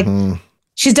Dynasty. Mm-hmm. Like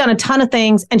she's done a ton of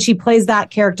things and she plays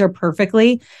that character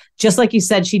perfectly. Just like you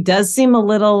said, she does seem a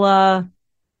little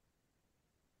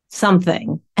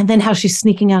something. And then how she's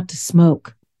sneaking out to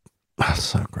smoke. That's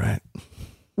so great.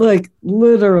 Like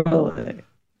literally.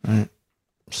 Right.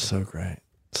 So great.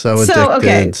 So addicted.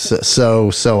 Okay.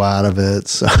 So out of it.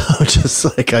 So just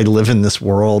like I live in this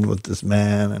world with this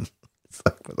man and it's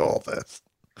like with all this.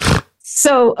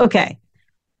 So, okay.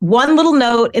 One little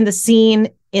note in the scene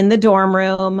in the dorm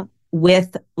room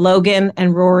with Logan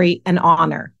and Rory and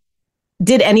Honor.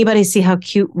 Did anybody see how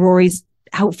cute Rory's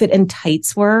outfit and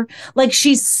tights were? Like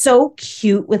she's so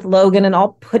cute with Logan and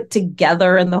all put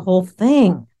together and the whole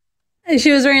thing.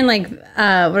 She was wearing like,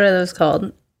 what are those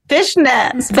called?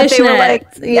 Fishnets. But they were like,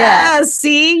 yeah,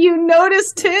 see, you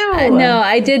noticed too. No,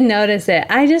 I did notice it.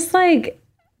 I just like,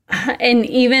 and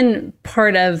even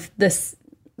part of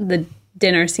the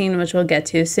dinner scene, which we'll get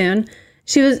to soon,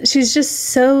 she's just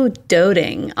so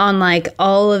doting on like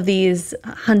all of these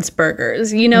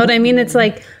Huntsbergers. You know what I mean? It's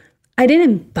like, I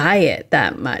didn't buy it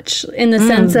that much in the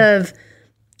sense of,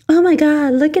 oh my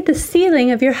God, look at the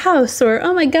ceiling of your house. Or,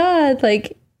 oh my God,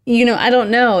 like, you know, I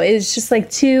don't know. It's just like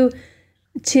too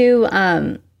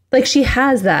like she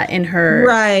has that in her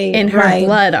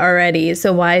blood already.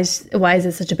 So why is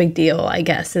it such a big deal? I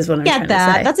guess is what I'm trying to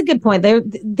say. That's a good point.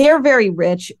 They're very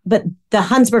rich, but the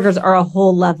Huntsbergers are a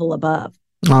whole level above.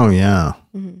 Oh yeah.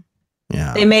 Mm-hmm.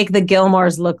 Yeah. They make the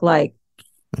Gilmores look like.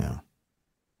 Yeah.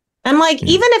 And like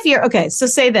even if you're okay, so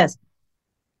say this.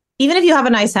 Even if you have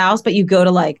a nice house, but you go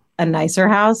to like a nicer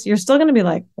house, you're still gonna be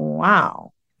like,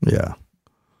 wow.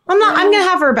 I'm gonna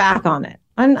have her back on it.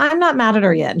 I'm not mad at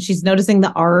her yet. And she's noticing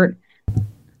the art.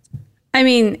 I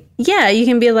mean, yeah, you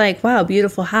can be like, wow,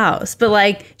 beautiful house. But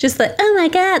like, just like, oh my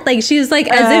God. Like she's like,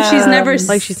 as if she's never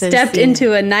stepped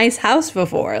into a nice house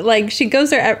before. Like she goes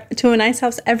there to a nice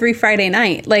house every Friday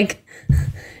night. Like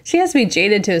she has to be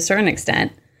jaded to a certain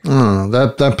extent.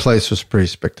 That place was pretty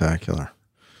spectacular.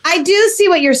 I do see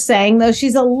what you're saying though.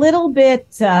 She's a little bit,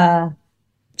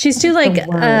 she's too like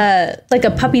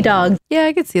a puppy dog. Yeah,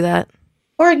 I could see that.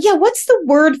 Or yeah, what's the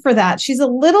word for that? She's a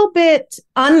little bit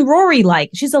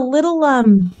un-Rory-like. She's a little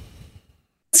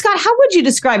Scott, how would you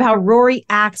describe how Rory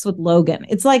acts with Logan?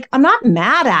 It's like, I'm not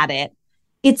mad at it.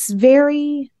 It's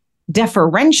very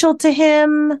deferential to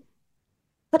him.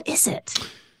 What is it?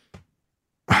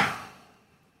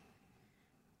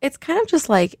 It's kind of just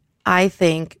like, I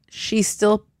think she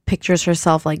still pictures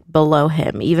herself like below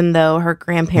him, even though her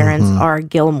grandparents are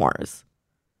Gilmores.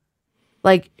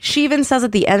 Like, she even says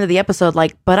at the end of the episode,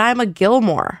 like, but I'm a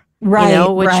Gilmore. Right, you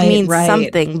know, which means right.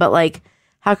 something. But, like,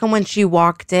 how come when she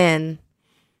walked in,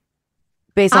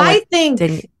 based on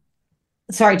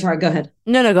Sorry, Tara, go ahead.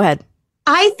 No, go ahead.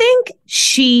 I think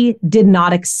she did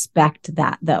not expect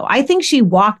that, though. I think she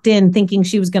walked in thinking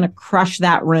she was going to crush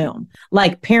that room.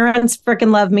 Like, parents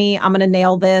freaking love me. I'm going to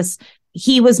nail this.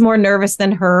 He was more nervous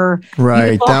than her.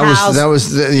 Right. That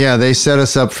was they set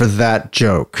us up for that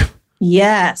joke.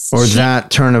 Yes. Or that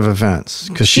turn of events.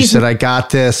 Because she said, I got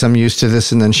this. I'm used to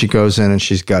this. And then she goes in and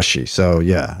she's gushy. So,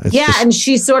 yeah. And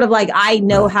she's sort of like, I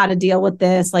know how to deal with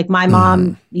this. Like my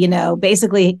mom, you know,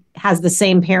 basically has the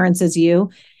same parents as you.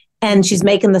 And she's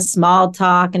making the small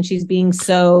talk and she's being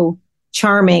so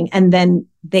charming. And then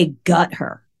they gut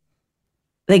her.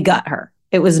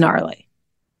 It was gnarly.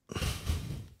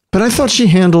 But I thought she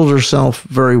handled herself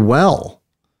very well.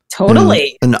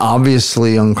 Totally. An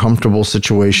obviously uncomfortable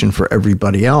situation for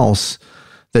everybody else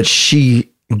that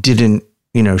she didn't,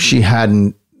 you know, she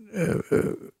hadn't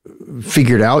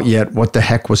figured out yet what the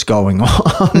heck was going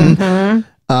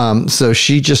on. So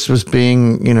she just was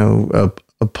being, you know,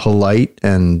 polite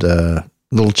and a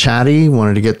little chatty,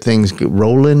 wanted to get things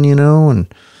rolling,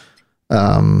 and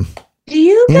Do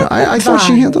you get the I thought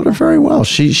she vibe? handled it very well.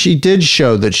 She did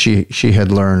show that she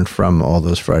had learned from all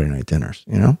those Friday night dinners,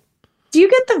 Do you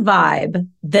get the vibe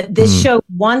that this show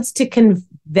wants to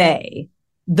convey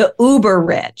the uber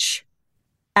rich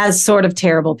as sort of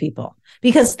terrible people?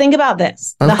 Because think about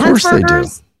this. Of The course they do.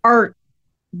 Huntsbergers are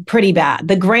pretty bad.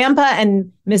 The grandpa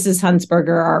and Mrs. Huntsberger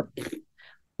are...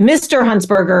 Mr.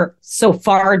 Huntsberger so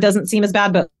far doesn't seem as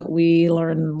bad, but we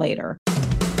learn later.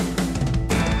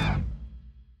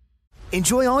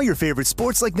 Enjoy all your favorite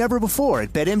sports like never before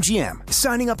at BetMGM.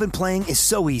 Signing up and playing is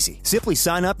so easy. Simply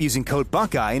sign up using code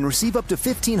Buckeye and receive up to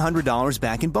 $1,500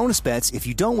 back in bonus bets if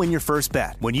you don't win your first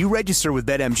bet. When you register with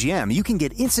BetMGM, you can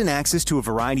get instant access to a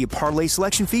variety of parlay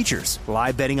selection features,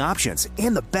 live betting options,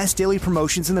 and the best daily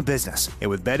promotions in the business. And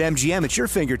with BetMGM at your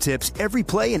fingertips, every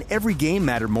play and every game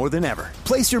matter more than ever.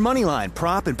 Place your moneyline,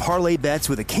 prop, and parlay bets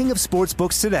with the king of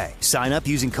sportsbooks today. Sign up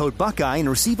using code Buckeye and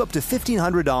receive up to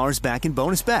 $1,500 back in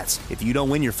bonus bets if you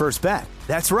don't win your first bet.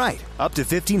 That's right, up to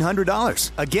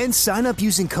 $1,500. Again, sign up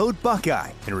using code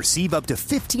Buckeye and receive up to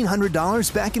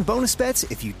 $1,500 back in bonus bets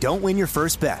if you don't win your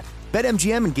first bet.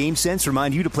 BetMGM and GameSense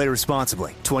remind you to play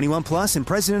responsibly. 21 plus and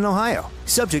present in Ohio.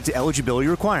 Subject to eligibility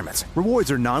requirements.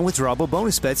 Rewards are non-withdrawable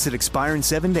bonus bets that expire in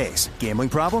 7 days. Gambling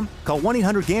problem? Call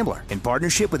 1-800-GAMBLER in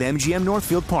partnership with MGM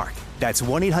Northfield Park. That's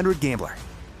 1-800-GAMBLER.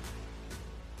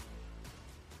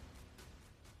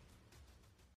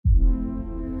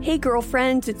 Hey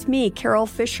girlfriends, it's me, Carol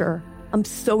Fisher. I'm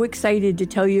so excited to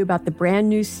tell you about the brand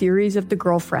new series of The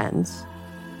Girlfriends.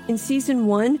 In season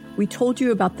 1, we told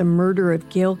you about the murder of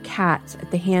Gail Katz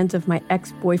at the hands of my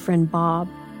ex-boyfriend Bob.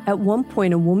 At one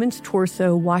point, a woman's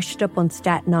torso washed up on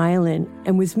Staten Island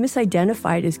and was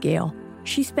misidentified as Gail.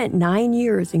 She spent 9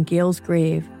 years in Gail's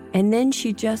grave, and then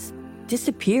she just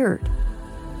disappeared.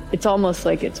 It's almost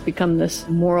like it's become this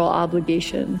moral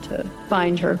obligation to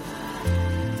find her.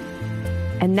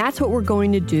 And that's what we're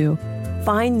going to do.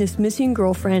 Find this missing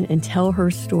girlfriend and tell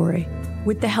her story.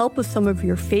 With the help of some of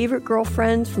your favorite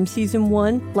girlfriends from season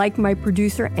 1, like my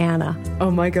producer, Anna.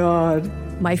 Oh my God.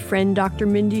 My friend, Dr.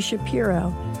 Mindy Shapiro.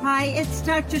 Hi, it's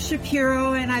Dr.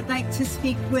 Shapiro, and I'd like to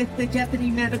speak with the deputy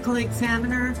medical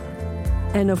examiner.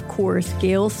 And of course,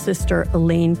 Gail's sister,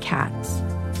 Elaine Katz.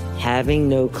 Having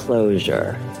no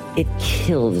closure, it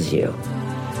kills you.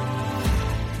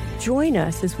 Join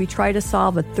us as we try to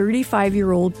solve a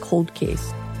 35-year-old cold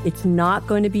case. It's not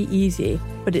going to be easy,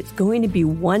 but it's going to be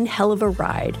one hell of a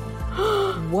ride.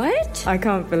 What? I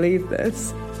can't believe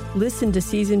this. Listen to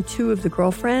season 2 of The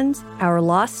Girlfriends, Our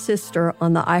Lost Sister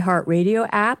on the iHeartRadio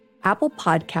app, Apple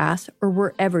Podcasts, or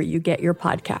wherever you get your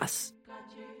podcasts.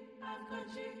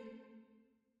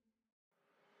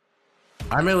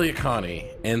 I'm Elliot Connie,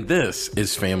 and this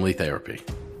is Family Therapy.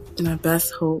 My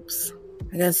best hopes,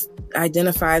 I guess,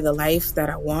 identify the life that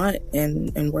I want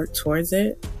and work towards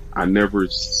it. I never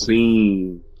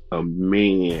seen a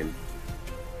man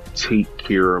take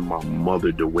care of my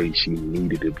mother the way she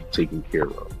needed to be taken care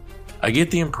of. I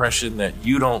get the impression that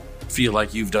you don't feel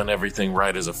like you've done everything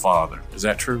right as a father. Is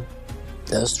that true?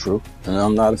 That's true, and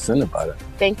I'm not offended by that.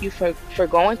 Thank you for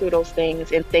going through those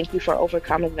things, and thank you for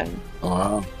overcoming them.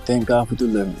 Thank God for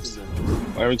deliverance.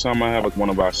 Every time I have one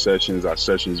of our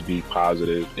sessions be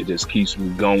positive. It just keeps me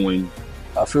going.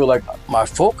 I feel like my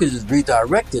focus is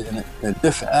redirected in a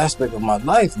different aspect of my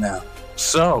life now.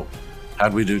 So,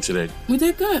 how'd we do today? We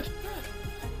did good.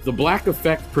 The Black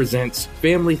Effect presents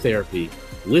Family Therapy.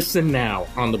 Listen now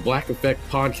on the Black Effect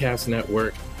Podcast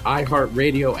Network,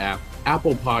 iHeartRadio app,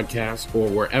 Apple Podcasts, or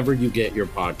wherever you get your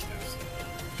podcasts.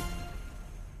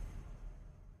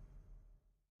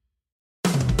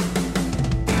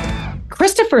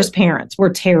 Christopher's parents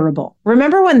were terrible.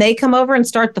 Remember when they come over and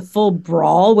start the full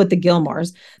brawl with the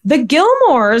Gilmores? The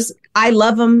Gilmores, I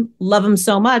love them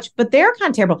so much, but they're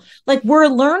kind of terrible. Like, we're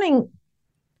learning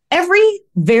every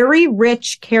very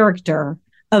rich character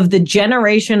of the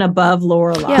generation above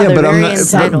Lorelai. Yeah, but I'm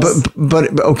not.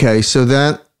 But okay, so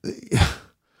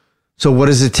what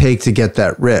does it take to get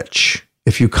that rich?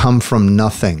 If you come from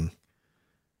nothing,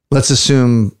 let's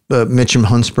assume Mitchum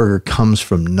Huntsberger comes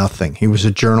from nothing. He was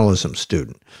a journalism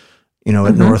student,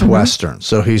 at Northwestern.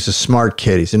 So he's a smart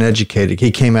kid. He's an educated.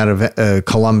 He came out of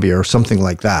Columbia or something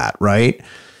like that, right?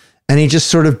 And he just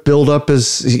sort of built up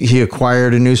he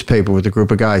acquired a newspaper with a group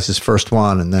of guys, his first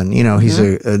one. And then, he's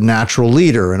a natural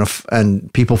leader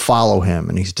and people follow him,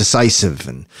 and he's decisive,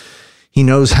 and he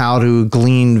knows how to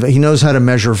he knows how to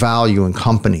measure value in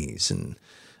companies. And,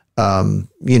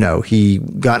 he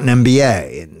got an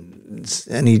MBA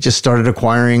and he just started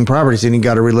acquiring properties, and he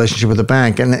got a relationship with a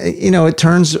bank. And, it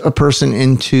turns a person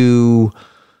into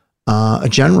a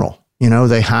general. You know,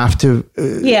 they have to.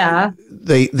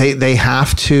 They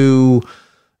have to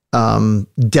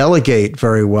delegate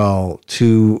very well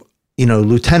to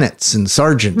lieutenants and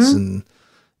sergeants and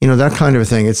that kind of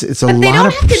thing. It's a lot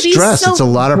of stress. It's a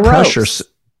lot of pressure.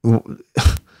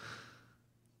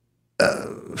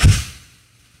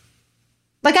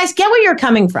 Like, I get where you're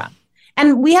coming from,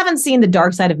 and we haven't seen the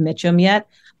dark side of Mitchum yet.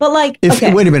 But like,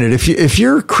 wait a minute. If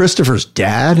you're Christopher's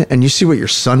dad and you see what your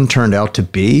son turned out to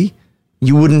be,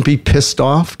 you wouldn't be pissed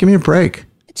off. Give me a break.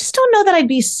 I just don't know that I'd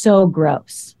be so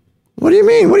gross. What do you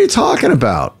mean? What are you talking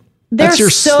about? That's your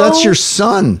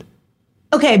son.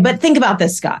 Okay, but think about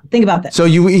this, Scott. Think about this. So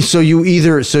you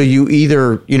either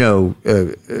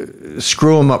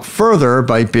screw him up further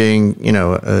by being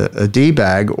a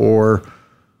d-bag, or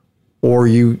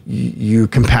you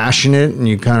compassionate and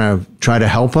you kind of try to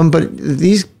help them. But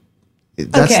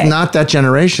that's not that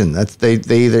generation. That's they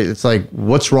either, it's like,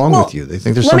 what's wrong with you? They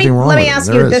think there's something wrong. Let with me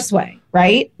ask you this way,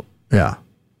 right? Yeah.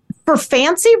 For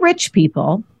fancy rich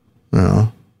people,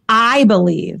 I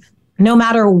believe no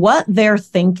matter what they're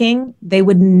thinking, they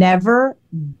would never.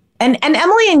 And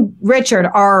Emily and Richard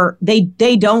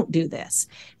they don't do this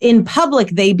in public.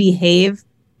 They behave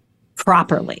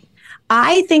properly.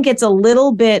 I think it's a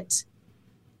little bit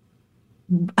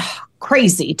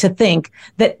crazy to think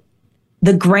that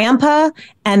the grandpa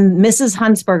and Mrs.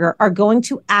 Huntsberger are going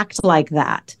to act like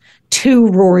that to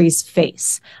Rory's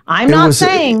face. I'm not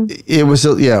saying it was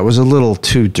a little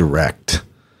too direct.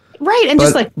 Right. And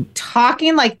just like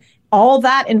talking like all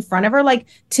that in front of her. Like,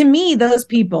 to me, those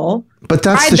people. But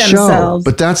that's the show.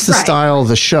 But that's the style of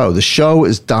the show. The show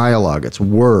is dialogue. It's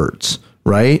words,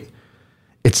 right?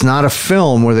 It's not a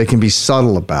film where they can be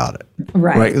subtle about it.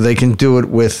 Right. They can do it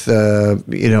with,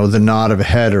 the nod of a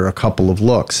head or a couple of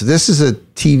looks. This is a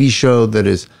TV show that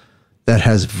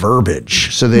has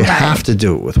verbiage. So they have to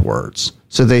do it with words.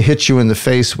 So they hit you in the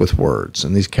face with words,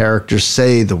 and these characters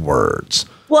say the words.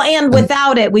 Well, and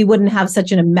without it, we wouldn't have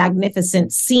such a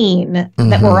magnificent scene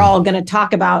that we're all going to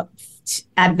talk about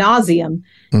ad nauseum.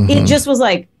 It just was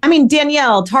like, I mean,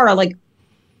 Danielle, Tara, like,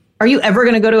 are you ever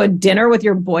going to go to a dinner with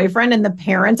your boyfriend and the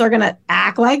parents are going to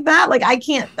act like that? Like, I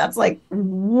can't. That's like,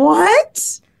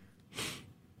 what?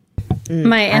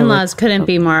 My in-laws couldn't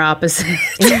be more opposite.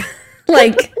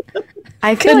 Like,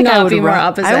 I feel like I would be more run.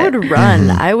 opposite. I would run.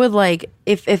 I would like,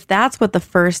 if that's what the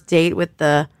first date with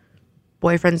the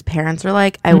boyfriend's parents are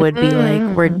like, I would be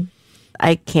like,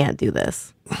 I can't do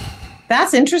this.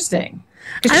 That's interesting.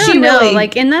 I don't know.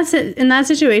 Like, in that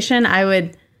situation, I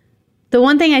would. The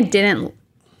one thing I didn't,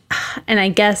 and I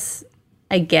guess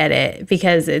I get it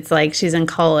because it's like she's in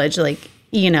college. Like,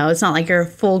 it's not like you're a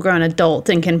full-grown adult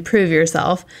and can prove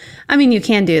yourself. I mean, you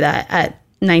can do that at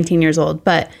 19 years old,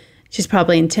 but she's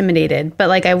probably intimidated. But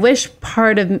like, I wish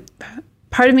part of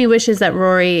me wishes that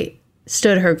Rory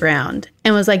stood her ground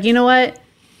and was like, you know what?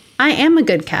 I am a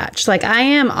good catch. Like, I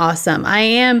am awesome. I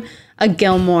am a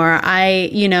Gilmore.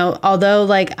 Although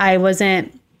like I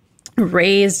wasn't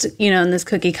raised, in this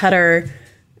cookie cutter,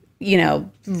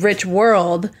 rich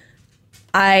world,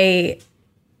 I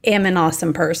am an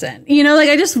awesome person. Like,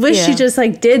 I just wish she just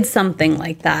like did something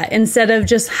like that instead of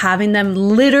just having them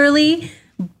literally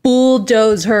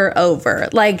bulldoze her over.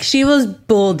 Like, she was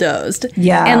bulldozed.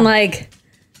 Yeah. And like,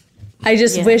 I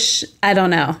just wish, I don't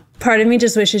know. Part of me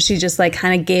just wishes she just like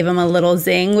kind of gave him a little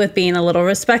zing with being a little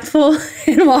respectful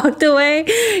and walked away.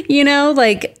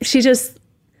 Like, she just,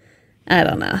 I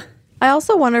don't know. I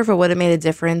also wonder if it would have made a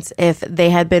difference if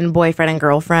they had been boyfriend and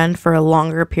girlfriend for a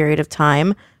longer period of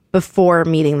time before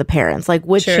meeting the parents. Like,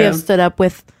 would she have stood up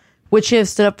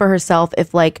for herself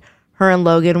if like her and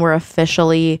Logan were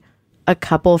officially a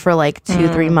couple for like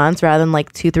 2-3 months rather than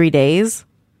like 2-3 days?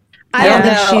 I don't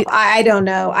know. I don't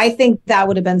know. I think that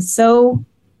would have been so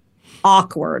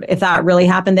awkward if that really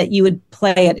happened, that you would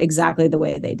play it exactly the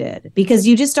way they did, because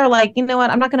you just are like, you know what?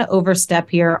 I'm not going to overstep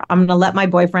here. I'm going to let my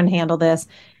boyfriend handle this.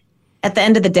 At the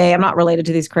end of the day, I'm not related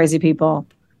to these crazy people.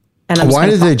 And why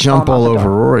did they jump all over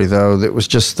Rory, though? It was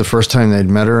just the first time they'd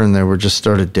met her and they were just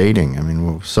started dating. I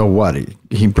mean, so what?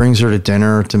 He brings her to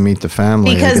dinner to meet the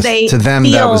family. Because to them,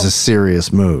 that was a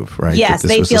serious move, right? Yes,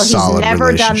 they feel he's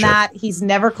never done that. He's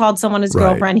never called someone his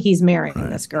girlfriend. He's marrying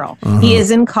this girl. He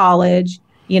is in college,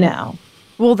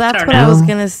 Well, that's what I was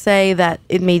going to say, that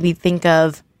it made me think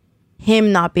of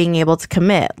him not being able to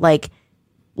commit. Like,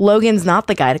 Logan's not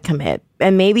the guy to commit.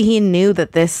 And maybe he knew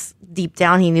that this, deep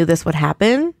down, he knew this would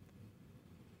happen.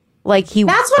 Like,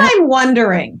 that's what I'm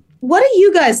wondering. What do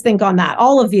you guys think on that?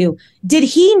 All of you. Did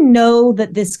he know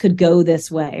that this could go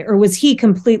this way? Or was he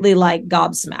completely like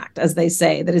gobsmacked, as they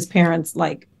say, that his parents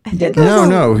like did this?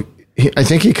 No. I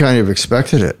think he kind of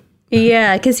expected it.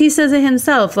 Yeah, because he says it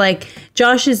himself. Like,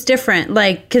 Josh is different.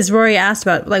 Like, because Rory asked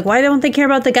about, like, why don't they care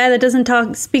about the guy that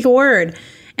doesn't speak a word?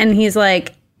 And he's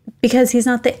like, because he's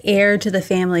not the heir to the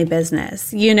family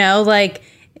business, you know? Like,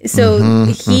 so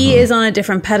he is on a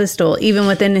different pedestal, even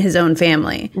within his own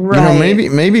family. Right. You know,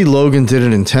 maybe Logan did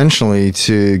it intentionally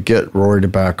to get Rory to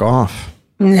back off.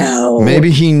 No. Maybe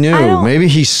he knew. Maybe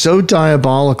he's so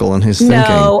diabolical in his thinking.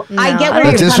 No, I get where you're coming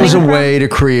from. But this was a way to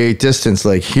create distance.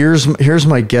 Like, here's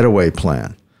my getaway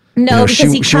plan. No, you know,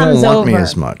 because he she comes won't want me over.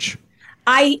 as much.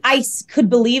 I could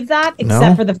believe that, No?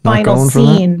 except for the Not final going for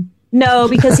that? scene. No,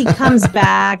 because he comes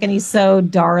back and he's so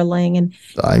darling. And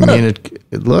I mean,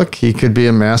 look, he could be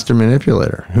a master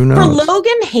manipulator. Who knows? for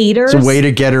Logan haters, It's a way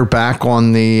to get her back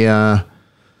on the,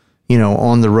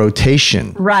 on the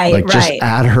rotation. Right, Like, just right.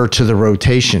 add her to the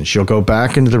rotation. She'll go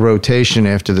back into the rotation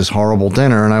after this horrible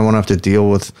dinner, and I won't have to deal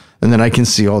with, and then I can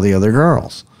see all the other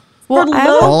girls. Well,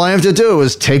 All I have to do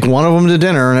is take one of them to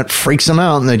dinner, and it freaks them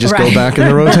out, and they just go Right. back in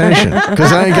the rotation.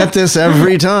 Because I get this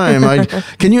every time.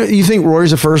 You think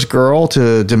Rory's the first girl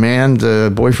to demand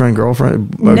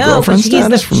girlfriend no, but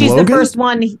status from she's Logan? the first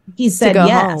one he said go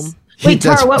yes. home. Wait,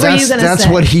 Tara, what were you going to say? That's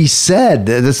what he said.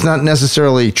 That's not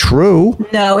necessarily true.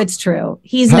 No, it's true.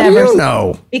 He's How never. do you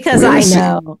know? Because Wait a I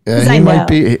second. know. Yeah, Because he I might know.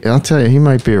 be. I'll tell you, he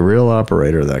might be a real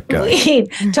operator. That guy.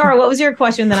 Wait, Tara, what was your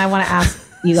question? Then I want to ask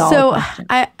you all. So a question.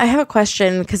 I have a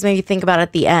question because maybe think about it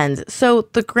at the end. So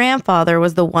the grandfather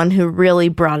was the one who really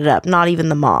brought it up, not even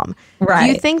the mom. Right.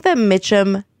 Do you think that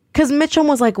Mitchum, because Mitchum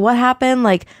was like, what happened?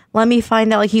 Like, let me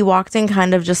find out. Like, he walked in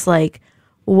kind of just like,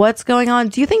 what's going on?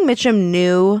 Do you think Mitchum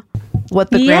knew what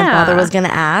the grandfather was going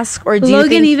to ask? Or do you Logan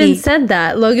think even said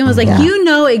that. Logan was like, you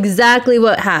know exactly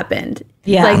what happened.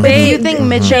 Yeah. Like, But do you think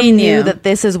Mitchum knew that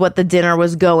this is what the dinner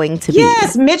was going to be?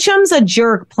 Yes, Mitchum's a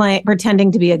jerk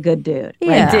pretending to be a good dude.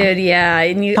 Yeah, dude. Yeah,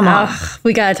 and Come on.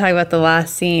 we gotta talk about the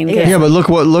last scene. Yeah, but look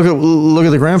at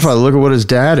the grandfather. Look at what his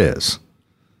dad is.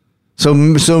 So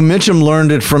Mitchum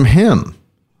learned it from him.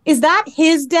 Is that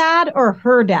his dad or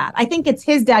her dad? I think it's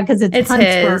his dad because it's It's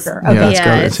Huntsberger. his.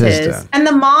 Okay. It's his dad. And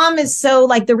the mom is so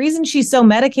like the reason she's so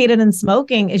medicated and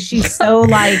smoking is she's so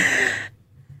like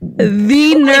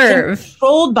the nerve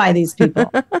controlled by these people.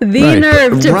 The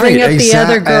nerve to bring up the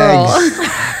other girl.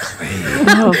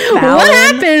 What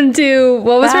happened to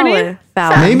what was her name?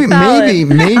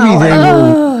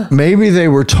 Maybe they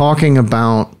were talking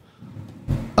about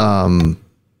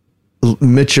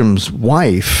Mitchum's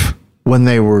wife when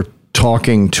they were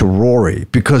talking to Rory,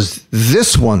 because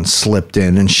this one slipped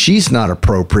in and she's not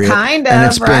appropriate. Kind and of,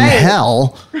 it's been right.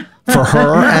 hell for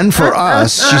her and for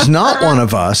us. She's not one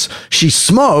of us. She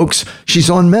smokes.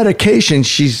 She's on medication.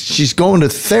 She's going to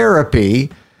therapy.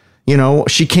 You know,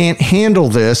 she can't handle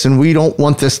this, and we don't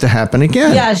want this to happen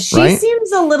again. Yeah, she right?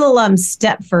 seems a little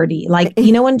Stepfordy. Like,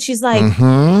 you know, when she's like,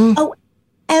 oh,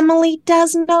 Emily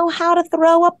does know how to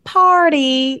throw a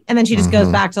party. And then she just goes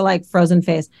back to like frozen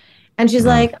face. And she's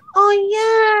like,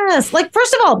 oh, yes. Like,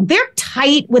 first of all, they're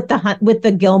tight with the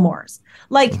Gilmores.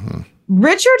 Like,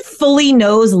 Richard fully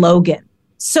knows Logan.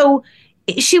 So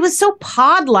she was so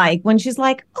pod-like when she's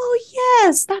like, oh,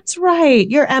 yes, that's right.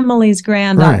 You're Emily's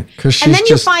granddaughter. Right, and then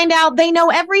you find out they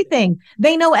know everything.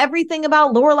 They know everything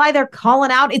about Lorelai. They're calling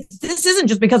out. This isn't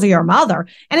just because of your mother.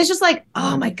 And it's just like,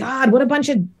 oh, my God, what a bunch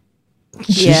of I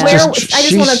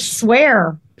just want to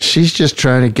swear. She's just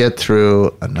trying to get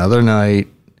through another night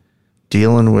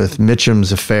dealing with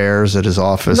Mitchum's affairs at his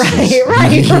office.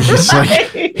 It's like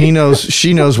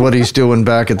she knows what he's doing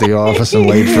back at the office and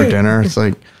late for dinner. It's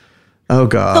like, oh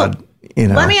God, so,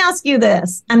 Let me ask you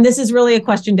this, and this is really a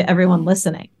question to everyone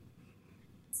listening.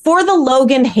 For the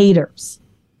Logan haters,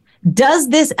 does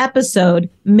this episode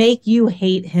make you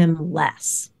hate him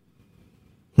less?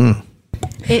 In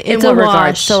what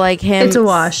regards? So like him, it's a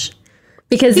wash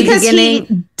because he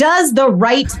does the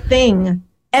right thing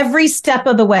every step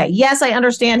of the way. Yes, I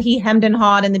understand he hemmed and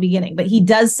hawed in the beginning, but he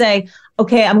does say,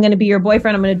 okay, I'm going to be your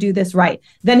boyfriend. I'm going to do this right.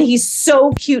 Then he's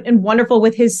so cute and wonderful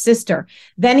with his sister.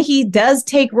 Then he does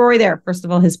take Rory there. First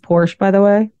of all, his Porsche, by the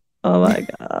way. Oh my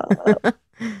God.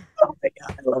 Oh my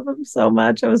God. I love him so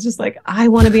much. I was just like, I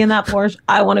want to be in that Porsche.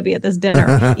 I want to be at this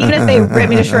dinner. Even if they rip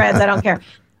me to shreds, I don't care.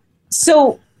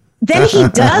 So then he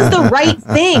does the right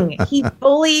thing. He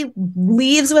fully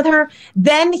leaves with her.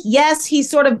 Then, yes, he's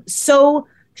sort of so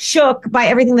shook by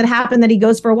everything that happened that he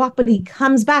goes for a walk, but he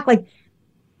comes back. Like,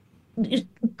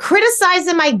 criticize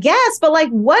him, I guess, but like,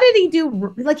 what did he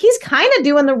do? Like, he's kind of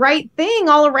doing the right thing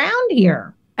all around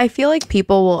here. I feel like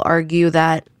people will argue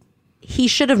that he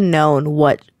should have known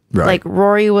what. Right. Like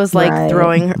Rory was like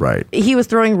throwing. Right. He was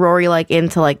throwing Rory like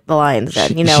into like the lion's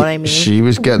den. You know what I mean? She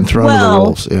was getting thrown to the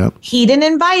wolves. Yeah. He didn't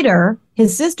invite her.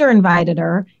 His sister invited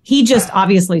her. He just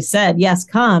obviously said, yes,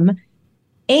 come.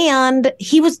 And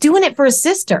he was doing it for his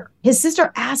sister. His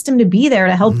sister asked him to be there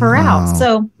to help her out.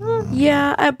 So,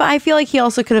 yeah, but I feel like he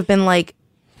also could have been like,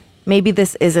 maybe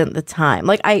this isn't the time.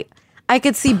 Like, I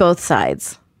could see both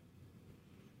sides.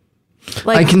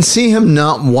 Like, I can see him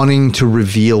not wanting to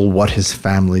reveal what his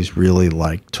family's really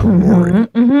like to Rory.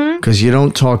 Because you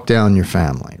don't talk down your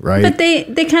family, right? But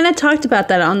they kind of talked about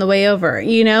that on the way over,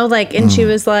 you know? Like, and she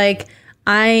was like,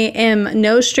 I am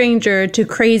no stranger to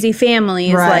crazy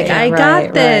families. Right, like, I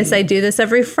got this. I do this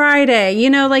every Friday. You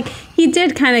know, like, he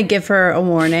did kind of give her a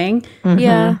warning.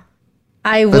 Yeah.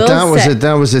 I But will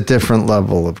that was a different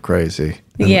level of crazy.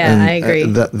 And I agree.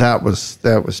 That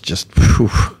was just. Whew.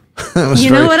 You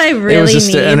know what I really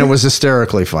need? And it was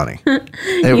hysterically funny.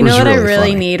 You know what I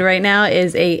really need right now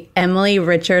is a Emily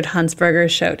Richard Huntsberger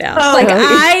showdown. Like,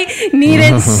 I need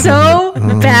it so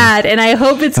bad, and I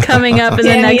hope it's coming up in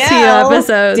the next few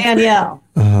episodes. Danielle.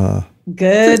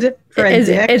 Good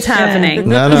prediction. It's happening.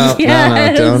 No,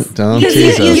 don't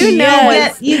tease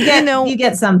us. You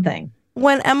get something.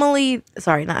 When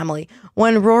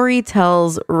when Rory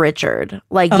tells Richard,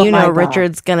 like, Oh you my know, God.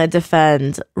 Richard's gonna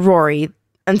defend Rory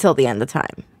until the end of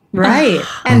time. Right.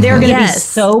 And they're going to be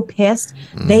so pissed.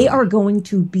 They are going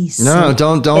to be so No,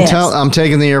 don't pissed. tell. I'm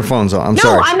taking the earphones off. I'm No,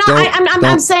 sorry. I'm not.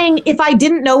 I'm saying if I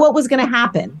didn't know what was going to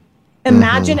happen,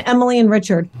 imagine Emily and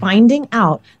Richard finding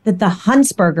out that the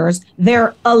Huntsbergers,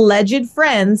 their alleged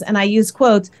friends, and I use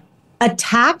quotes,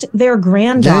 attacked their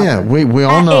granddaughter. Yeah, we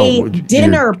all know. A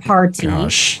dinner party.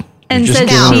 Gosh. And You're just said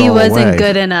giving it she all wasn't away.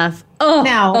 good enough. Oh.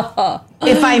 Now,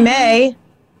 if I may,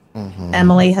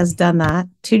 Emily has done that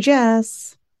to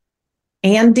Jess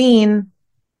and Dean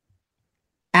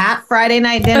at Friday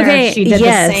night dinner. Okay, she did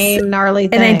yes. the same gnarly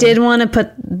thing. And I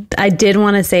did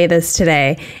want to say this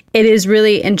today. It is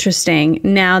really interesting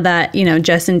now that, you know,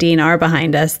 Jess and Dean are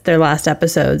behind us. Their last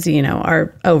episodes, you know,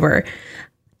 are over.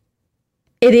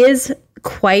 It is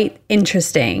quite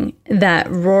interesting that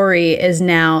Rory is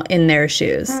now in their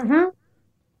shoes.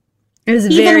 It is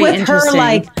Even very with interesting. her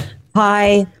like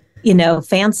high, you know,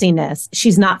 fanciness,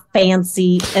 she's not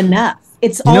fancy enough.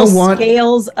 It's You know all what?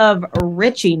 scales of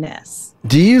richiness.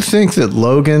 Do you think that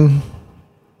Logan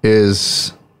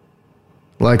is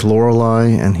like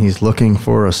Lorelai and he's looking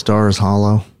for a Stars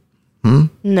Hollow?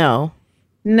 No.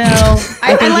 No,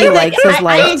 I think he likes his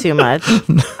life too much.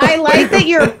 I like that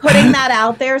you're putting that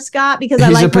out there, Scott, because I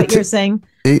He's like a what you're saying.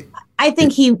 I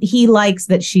think he likes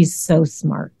that she's so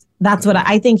smart. That's what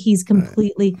I think he's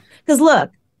completely, because look,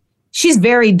 she's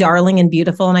very darling and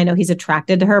beautiful, and I know he's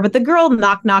attracted to her, but the girl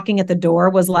knocking at the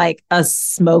door was like a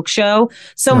smoke show.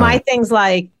 So my thing's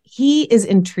like, he is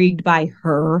intrigued by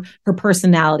her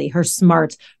personality, her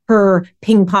smarts, her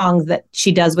ping pongs that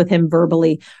she does with him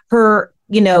verbally, her,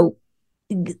 you know,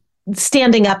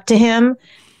 standing up to him.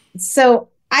 So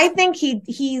I think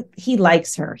he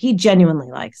likes her. He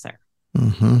genuinely likes her.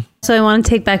 So I want to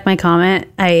take back my comment.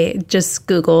 I just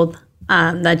Googled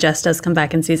that Jess does come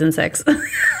back in season 6.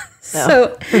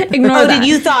 So ignore that.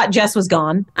 You thought Jess was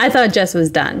gone? I thought Jess was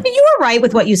done. You were right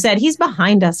with what you said. He's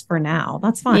behind us for now.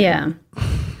 That's fine. Yeah.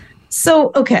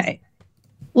 So, okay.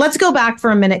 Let's go back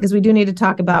for a minute because we do need to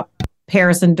talk about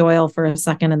Paris and Doyle for a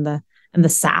second and the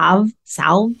salve,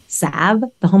 the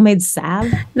homemade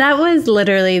salve. That was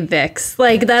literally Vicks.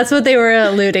 Like, that's what they were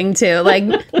alluding to. Like,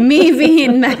 me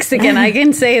being Mexican, I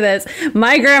can say this.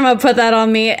 My grandma put that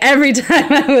on me every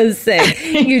time I was sick.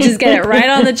 You just get it right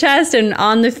on the chest and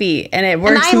on the feet, and it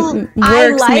works, I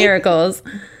like miracles.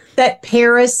 That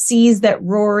Paris sees that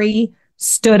Rory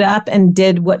stood up and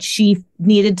did what she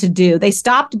needed to do. They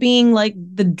stopped being like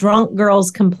the drunk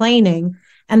girls complaining,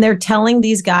 and they're telling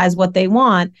these guys what they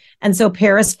want. And so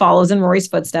Paris follows in Rory's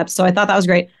footsteps. So I thought that was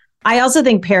great. I also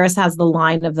think Paris has the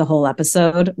line of the whole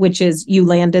episode, which is, "You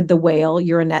landed the whale,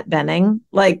 you're Annette Bening."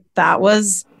 Like, that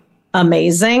was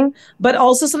amazing, but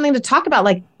also something to talk about.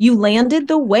 Like, you landed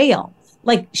the whale.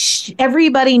 Like,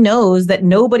 everybody knows that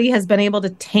nobody has been able to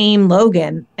tame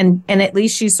Logan. And at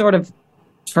least she's sort of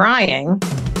trying.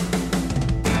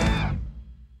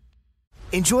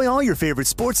 Enjoy all your favorite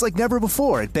sports like never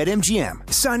before at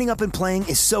BetMGM. Signing up and playing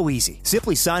is so easy.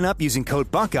 Simply sign up using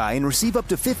code Buckeye and receive up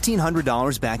to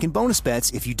 $1,500 back in bonus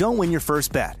bets if you don't win your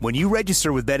first bet. When you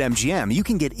register with BetMGM, you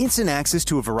can get instant access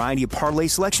to a variety of parlay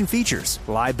selection features,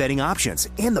 live betting options,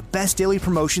 and the best daily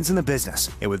promotions in the business.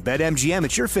 And with BetMGM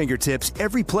at your fingertips,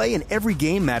 every play and every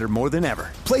game matter more than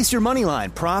ever. Place your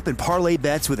moneyline, prop, and parlay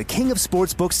bets with the king of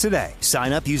sportsbooks today.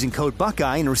 Sign up using code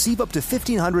Buckeye and receive up to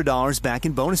 $1,500 back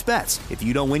in bonus bets. If if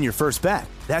you don't win your first bet.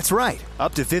 That's right,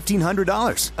 up to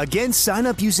 $1,500. Again, sign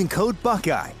up using code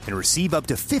Buckeye and receive up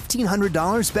to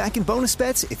 $1,500 back in bonus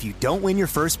bets if you don't win your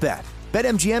first bet.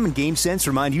 BetMGM and GameSense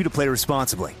remind you to play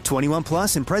responsibly. 21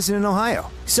 plus and present in Ohio.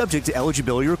 Subject to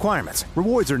eligibility requirements.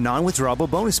 Rewards are non-withdrawable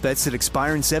bonus bets that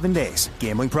expire in 7 days.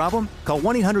 Gambling problem? Call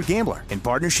 1-800-GAMBLER in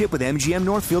partnership with MGM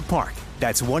Northfield Park.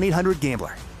 That's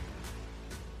 1-800-GAMBLER.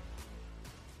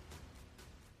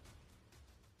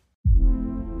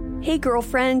 Hey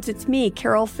girlfriends, it's me,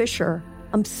 Carol Fisher.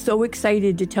 I'm so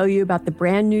excited to tell you about the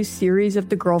brand new series of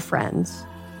The Girlfriends.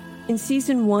 In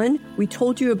season 1, we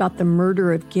told you about the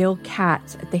murder of Gail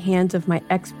Katz at the hands of my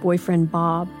ex-boyfriend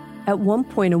Bob. At one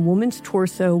point, a woman's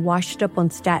torso washed up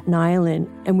on Staten Island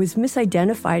and was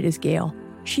misidentified as Gail.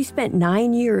 She spent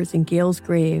 9 years in Gail's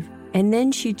grave, and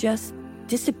then she just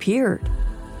disappeared.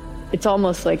 It's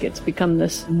almost like it's become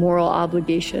this moral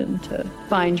obligation to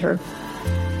find her.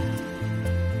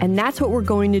 And that's what we're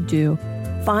going to do.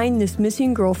 Find this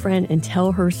missing girlfriend and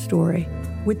tell her story.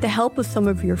 With the help of some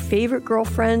of your favorite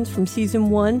girlfriends from season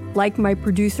 1, like my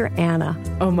producer, Anna.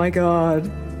 Oh my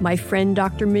God. My friend,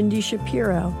 Dr. Mindy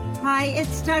Shapiro. Hi,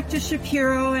 it's Dr.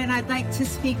 Shapiro, and I'd like to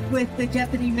speak with the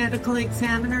deputy medical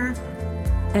examiner.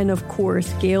 And of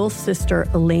course, Gail's sister,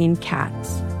 Elaine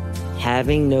Katz.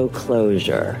 Having no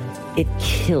closure, it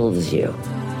kills you.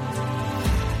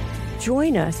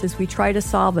 Join us as we try to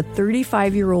solve a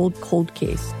 35-year-old cold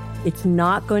case. It's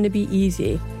not going to be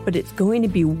easy, but it's going to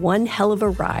be one hell of a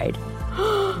ride.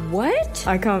 What?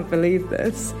 I can't believe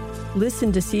this.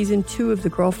 Listen to season 2 of The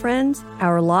Girlfriends,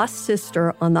 Our Lost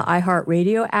Sister on the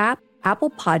iHeartRadio app,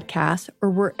 Apple Podcasts, or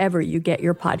wherever you get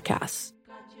your podcasts.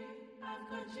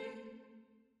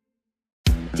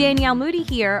 Danielle Moody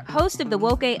here, host of the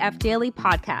Woke AF Daily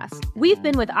podcast. We've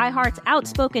been with iHeart's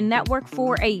Outspoken Network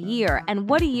for a year, and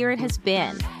what a year it has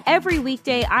been. Every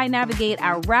weekday, I navigate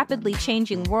our rapidly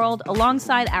changing world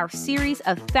alongside our series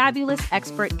of fabulous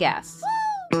expert guests.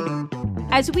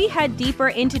 As we head deeper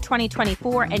into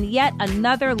 2024 and yet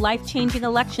another life-changing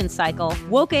election cycle,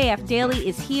 Woke AF Daily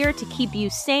is here to keep you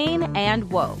sane and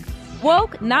woke.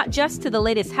 Woke not just to the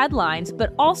latest headlines,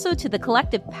 but also to the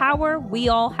collective power we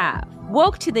all have.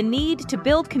 Woke to the need to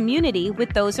build community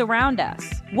with those around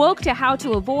us. Woke to how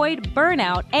to avoid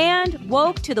burnout, and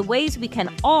woke to the ways we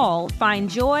can all find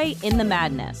joy in the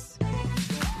madness.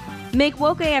 Make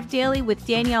Woke AF Daily with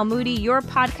Danielle Moody your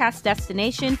podcast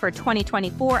destination for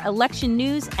 2024 election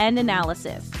news and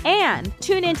analysis. And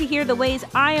tune in to hear the ways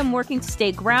I am working to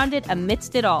stay grounded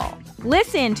amidst it all.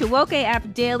 Listen to Woke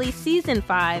AF Daily Season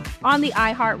 5 on the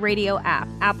iHeartRadio app,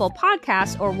 Apple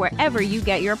Podcasts, or wherever you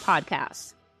get your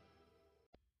podcasts.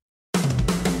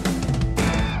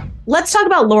 Let's talk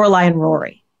about Lorelai and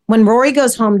Rory. When Rory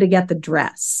goes home to get the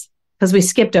dress, because we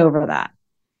skipped over that,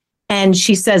 and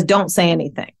she says, don't say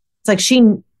anything. It's like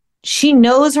she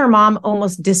knows her mom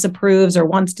almost disapproves or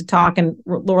wants to talk, and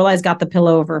Lorelai's got the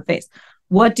pillow over her face.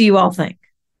 What do you all think?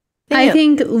 I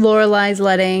think Lorelai's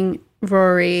letting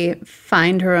Rory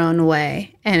find her own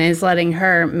way and is letting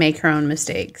her make her own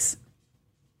mistakes.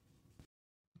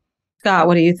 Scott,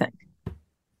 what do you think?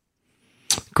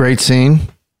 Great scene.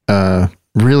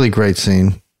 Really great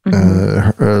scene.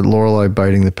 Lorelai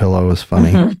biting the pillow was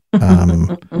funny.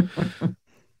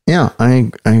 Yeah,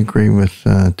 I agree with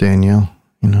Danielle.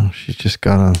 You know, she's just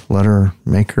got to let her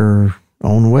make her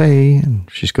own way, and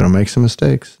she's going to make some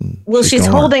mistakes. Well, she's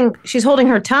holding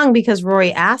her tongue because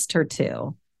Rory asked her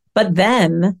to. But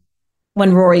then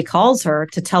when Rory calls her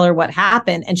to tell her what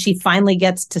happened, and she finally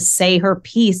gets to say her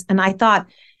piece, and I thought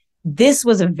this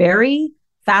was a very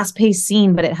fast-paced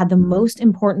scene, but it had the most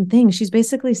important thing. She's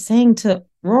basically saying to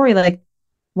Rory, like,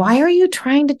 why are you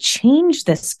trying to change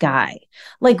this guy?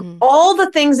 Like all the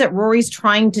things that Rory's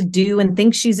trying to do and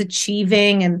thinks she's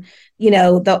achieving, and, you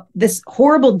know, this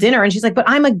horrible dinner. And she's like, but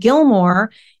I'm a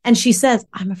Gilmore. And she says,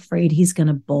 I'm afraid he's going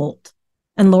to bolt.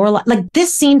 And Lorelai, like,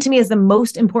 this scene to me is the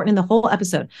most important in the whole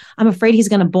episode. I'm afraid he's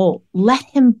going to bolt. Let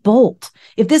him bolt.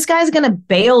 If this guy's going to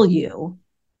bail you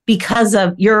because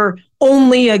of you're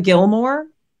only a Gilmore,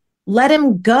 let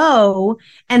him go.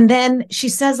 And then she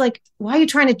says, like, why are you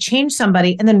trying to change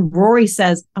somebody? And then Rory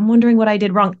says, I'm wondering what I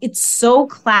did wrong. It's so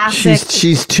classic.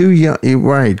 She's too young,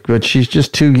 right? But she's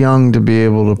just too young to be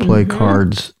able to play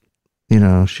cards. You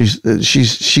know,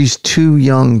 she's too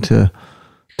young to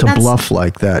bluff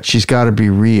like that. She's got to be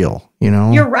real. You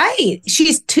know, you're right.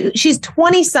 She's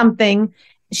 20 something.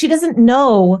 She doesn't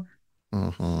know.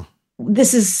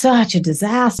 This is such a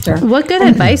disaster. What good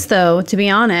advice, though, to be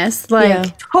honest.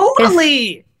 Like,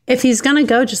 totally. If he's going to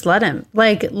go, just let him.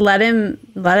 Like, let him.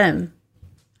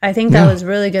 I think that was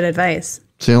really good advice.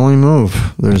 It's the only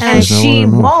move. There's no she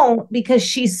other move. won't, because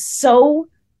she's so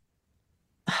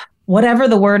whatever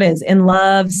the word is, in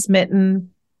love,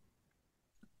 smitten,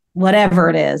 whatever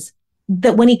it is,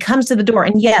 that when he comes to the door,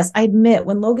 and yes, I admit,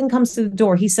 when Logan comes to the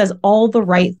door, he says all the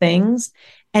right things,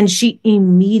 and she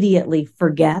immediately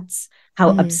forgets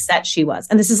how upset she was.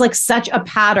 And this is like such a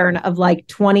pattern of like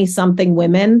 20 something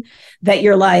women that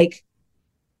you're like,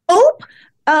 oh,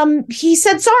 he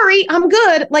said, sorry, I'm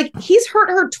good. Like, he's hurt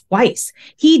her twice.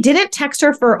 He didn't text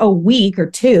her for a week or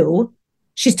two.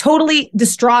 She's totally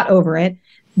distraught over it.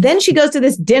 Then she goes to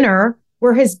this dinner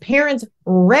where his parents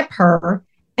rip her,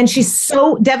 and she's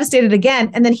so devastated again.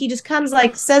 And then he just comes,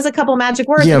 like, says a couple magic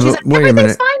words. Yeah, and she's but like, wait a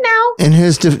minute. fine now.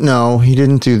 And no, he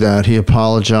didn't do that. He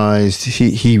apologized.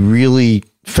 He really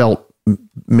felt,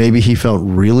 maybe he felt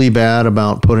really bad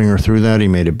about putting her through that. He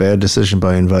made a bad decision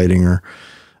by inviting her.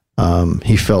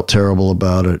 He felt terrible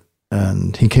about it,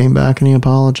 and he came back and he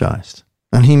apologized,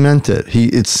 and he meant it.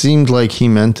 It seemed like he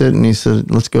meant it, and he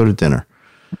said, "Let's go to dinner."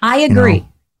 I agree. You know?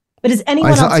 But is anyone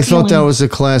else I thought that was a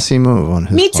classy move on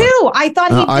his Me part. too. I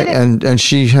thought he did it. And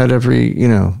she had every,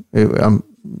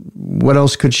 what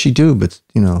else could she do but,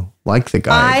 like the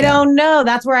guy? I don't know.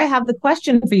 That's where I have the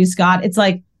question for you, Scott. It's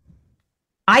like,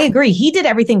 I agree. He did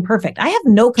everything perfect. I have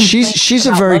no complaints. She's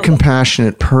a very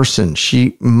compassionate person.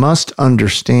 She must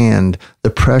understand the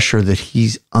pressure that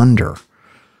he's under,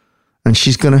 and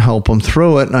she's going to help him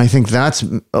through it. And I think that's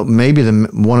maybe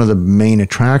one of the main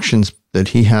attractions that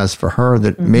he has for her,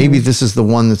 that maybe this is the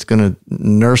one that's going to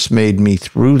nursemaid me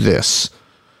through this.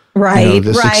 Right.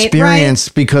 This experience,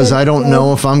 because I don't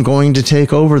know if I'm going to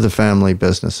take over the family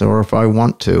business or if I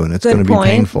want to, and it's going to be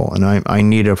painful. And I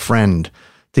need a friend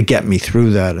to get me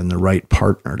through that, and the right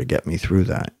partner to get me through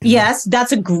that. Yes,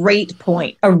 that's a great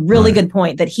point. A really good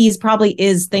point, that he's probably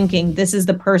is thinking this is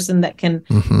the person that can,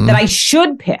 that I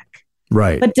should pick.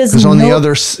 Right. But because on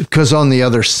the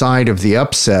other side of the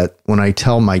upset, when I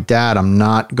tell my dad I'm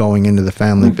not going into the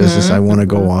family business, I want to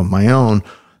go on my own,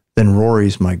 then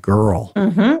Rory's my girl.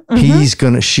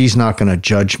 She's not gonna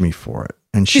judge me for it.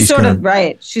 And she's sort of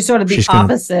right. She's sort of the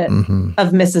opposite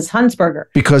of Mrs. Huntsberger.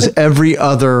 Because every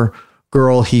other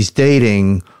girl he's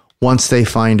dating, once they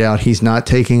find out he's not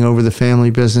taking over the family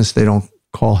business, they don't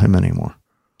call him anymore.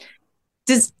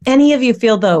 Does any of you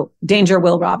feel, though, Danger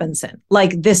Will Robinson,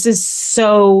 like this is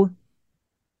so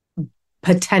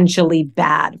potentially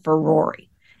bad for Rory?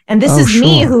 And this is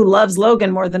me who loves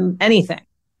Logan more than anything.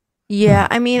 Yeah,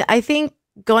 I mean, I think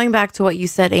going back to what you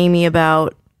said, Amy,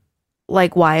 about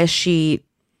like, why is she,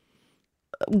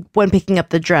 when picking up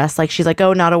the dress, like she's like,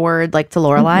 oh, not a word, like to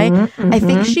Lorelai. I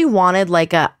think she wanted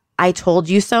like a I told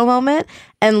you so moment,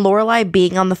 and Lorelai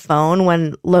being on the phone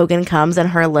when Logan comes and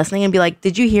her listening and be like,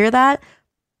 did you hear that?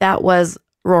 That was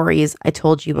Rory's I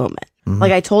told you moment.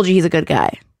 Like, I told you he's a good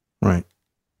guy. Right.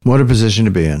 What a position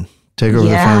to be in. Take over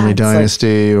the family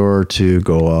dynasty, or to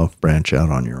go off, branch out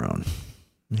on your own.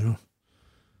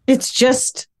 It's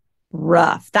just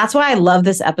rough. That's why I love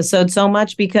this episode so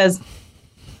much, because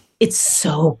it's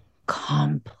so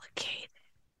complicated.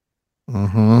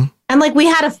 And like, we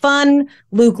had a fun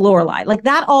Luke Lorelai, like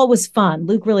that all was fun.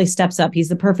 Luke really steps up. He's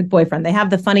the perfect boyfriend. They have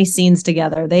the funny scenes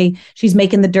together. She's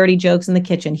making the dirty jokes in the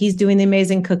kitchen. He's doing the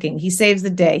amazing cooking. He saves the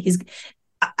day.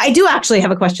 I do actually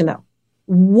have a question though.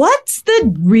 What's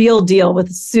the real deal with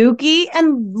Suki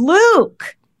and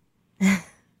Luke?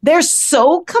 They're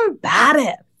so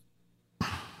combative.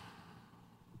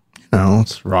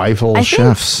 It's rival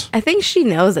chefs. I think she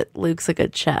knows that Luke's a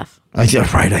good chef. Right.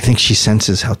 I think she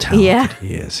senses how talented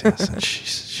he is.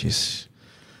 Yes.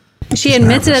 And she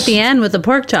admits it at the end with the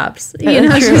pork chops.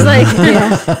 She's like,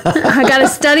 I got to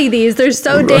study these. They're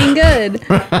so dang good.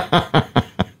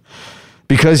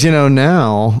 Because,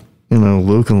 now,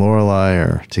 Luke and Lorelai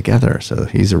are together. So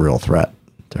he's a real threat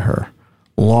to her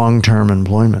long-term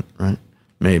employment, right?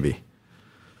 Maybe.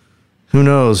 Who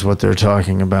knows what they're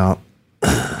talking about?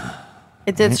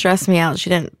 It did stress me out.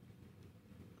 She didn't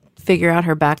figure out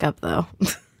her backup, though.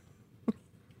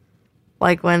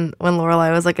 Like when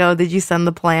Lorelai was like, oh, did you send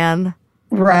the plan?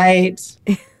 Right.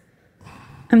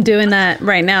 I'm doing that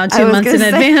right now, 2 months in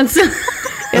advance.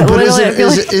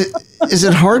 Is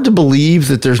it hard to believe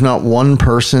that there's not one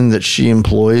person that she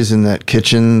employs in that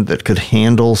kitchen that could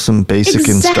handle some basic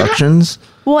instructions?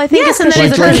 Well, I think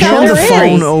like hand the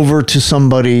phone over to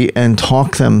somebody and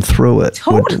talk them through it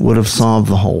would have solved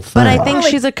the whole thing. But I think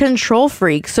she's a control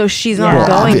freak, so she's not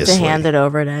going to hand it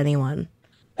over to anyone.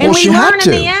 And we learn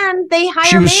in the end they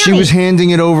hire Manny. She was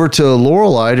handing it over to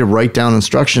Lorelai to write down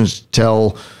instructions to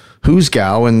tell who's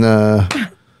gal in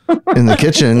the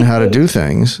kitchen how to do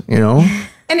things,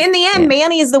 And in the end,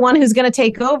 Manny is the one who's going to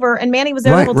take over. And Manny was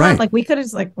there the whole time. Like, we could have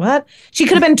just what? She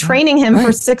could have been training him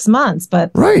for 6 months, but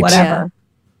whatever.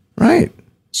 Right.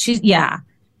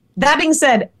 That being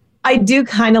said, I do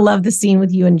kind of love the scene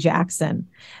with you and Jackson,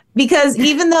 because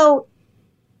even though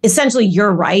essentially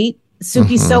you're right,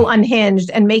 Suki's so unhinged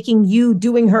and making you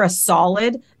doing her a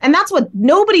solid. And that's what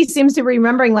nobody seems to be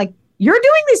remembering. Like, you're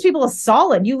doing these people a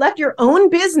solid. You left your own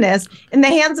business in the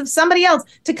hands of somebody else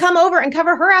to come over and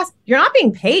cover her ass. You're not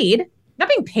being paid. You're not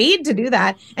being paid to do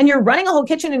that. And you're running a whole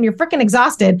kitchen and you're freaking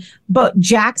exhausted. But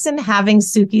Jackson having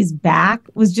Suki's back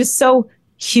was just so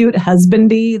cute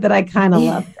husbandy that I kind of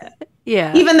loved it.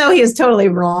 Yeah. Even though he is totally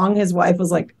wrong, his wife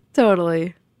was like,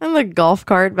 totally. And the golf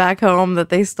cart back home that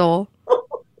they stole.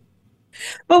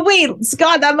 But wait,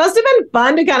 Scott, that must have been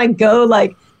fun to kind of go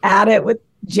like at it with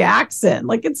Jackson.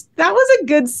 Like that was a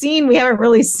good scene we haven't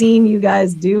really seen you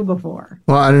guys do before.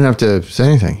 Well, I didn't have to say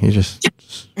anything. He just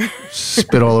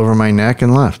spit all over my neck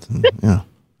and left. And, I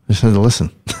just had to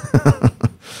listen.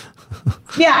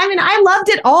 Yeah, I mean, I loved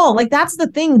it all. Like, that's the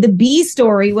thing. The B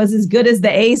story was as good as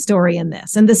the A story in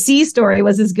this. And the C story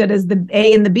was as good as the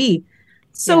A and the B.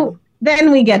 So then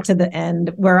we get to the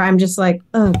end where I'm just like,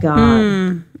 oh,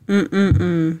 God.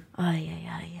 Oh,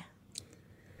 yeah.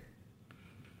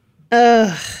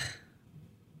 Ugh.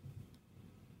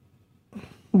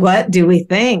 What do we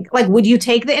think? Like, would you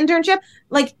take the internship?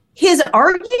 Like, his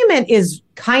argument is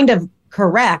kind of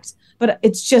correct, but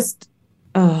it's just,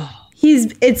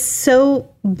 It's so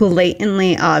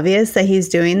blatantly obvious that he's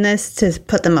doing this to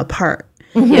put them apart.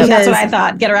 Yeah, that's what I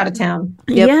thought. Get her out of town.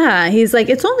 Yep. Yeah, he's like,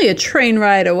 it's only a train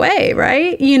ride away,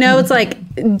 right? It's like,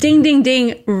 ding, ding,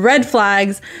 ding, red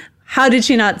flags. How did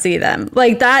she not see them?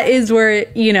 Like, that is where,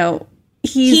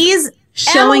 he's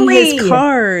showing Emily. his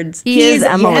cards. He's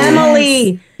Emily.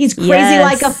 Emily. He's crazy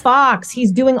like a fox.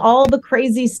 He's doing all the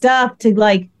crazy stuff to,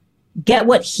 like, get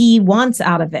what he wants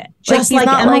out of it. Just like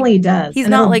Emily does. He's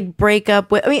not like break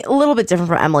up with, a little bit different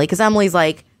from Emily, because Emily's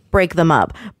like, break them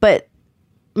up. But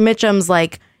Mitchum's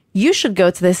like, you should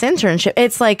go to this internship.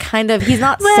 It's like kind of, he's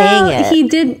not saying it. He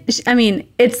did.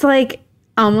 It's like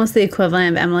almost the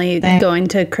equivalent of Emily going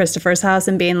to Christopher's house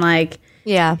and being like,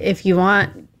 yeah, if you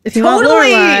want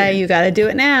Lorelai, you got to do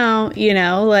it now.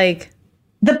 Like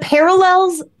the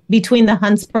parallels between the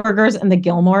Huntsbergers and the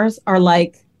Gilmores are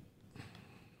like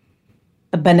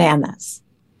bananas.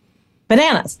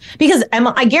 Because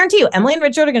I guarantee you, Emily and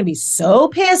Richard are going to be so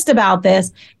pissed about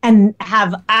this and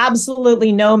have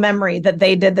absolutely no memory that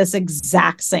they did this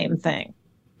exact same thing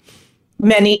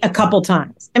a couple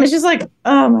times. And it's just like,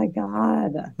 oh my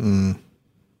God. Do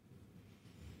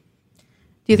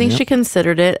you think she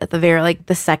considered it at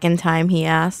the second time he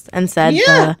asked and said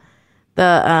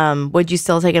would you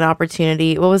still take an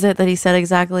opportunity? What was it that he said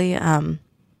exactly?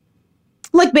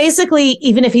 Like, basically,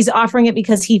 even if he's offering it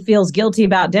because he feels guilty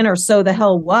about dinner, so the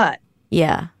hell what?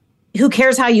 Yeah. Who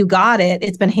cares how you got it?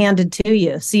 It's been handed to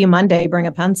you. See you Monday, bring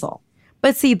a pencil.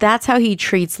 But see, that's how he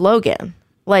treats Logan.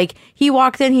 Like, he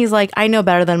walked in, he's like, I know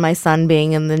better than my son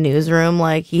being in the newsroom.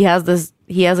 Like, he has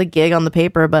a gig on the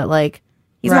paper, but like,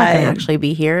 he's not going to actually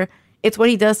be here. It's what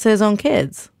he does to his own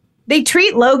kids. They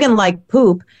treat Logan like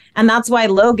poop, and that's why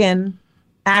Logan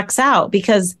acts out,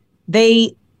 because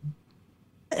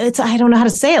I don't know how to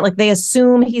say it. Like, they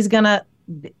assume he's going to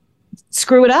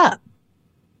screw it up.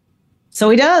 So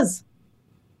he does.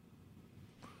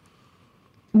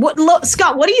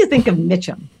 Scott, what do you think of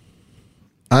Mitchum?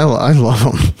 I love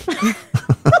him.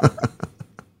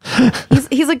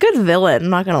 He's a good villain, I'm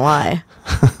not going to lie.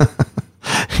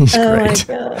 He's great.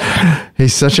 My God.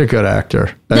 He's such a good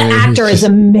actor. The actor is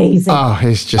amazing. Oh,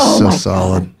 he's just so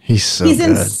solid. God. He's good.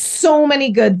 In so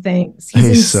many good things.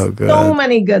 He's so good. So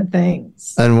many good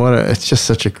things. And it's just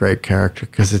such a great character,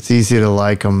 because it's easy to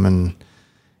like him, and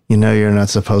you're not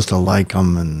supposed to like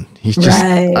him, and he's just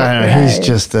he's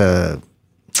just a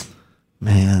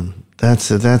man. That's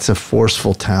a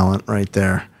forceful talent right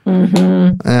there.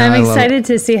 Mm-hmm. I'm excited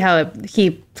to see how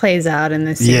he plays out in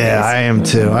this series. Yeah, I am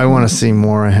too. I want to see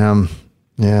more of him.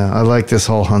 Yeah, I like this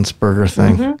whole Huntsberger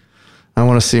thing. Mm-hmm. I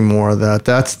want to see more of that.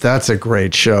 That's a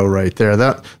great show right there.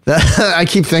 That I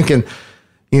keep thinking,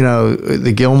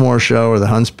 the Gilmore show or the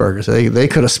Huntsbergers, they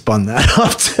could have spun that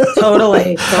up too.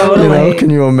 Totally.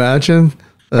 Can you imagine?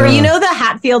 Or the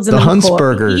Hatfields and the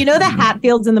Huntsberger. The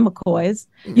Hatfields and the McCoys.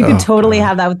 You could totally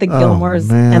have that with the Gilmores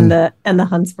and the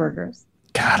Huntsbergers.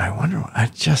 God, I wonder.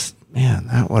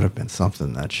 That would have been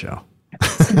something, that show.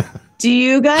 Do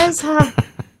you guys have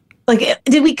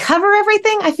did we cover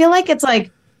everything? I feel like it's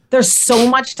like there's so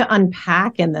much to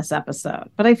unpack in this episode,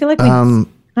 but I feel like we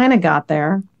kind of got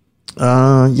there.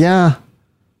 Yeah.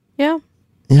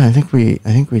 I think we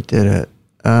did it.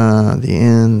 The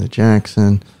inn, the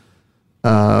Jackson.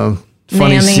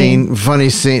 Funny scene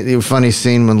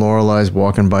when Lorelai's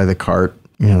walking by the cart.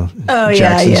 You know, Oh,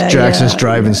 Jackson's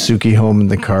driving Suki home in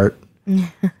the cart. Can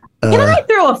I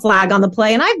throw a flag on the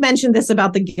play? And I've mentioned this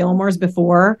about the Gilmores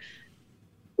before.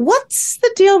 What's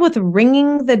the deal with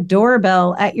ringing the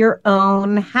doorbell at your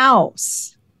own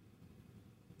house?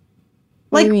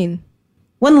 What do you mean?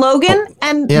 When Logan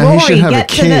and Yeah, Rory he should have a get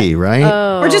key,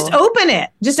 right? Or just open it.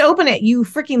 Just open it. You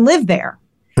freaking live there.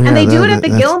 Yeah, And they do it at the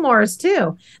Gilmores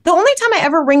too. The only time I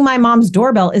ever ring my mom's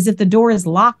doorbell is if the door is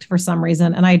locked for some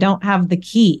reason and I don't have the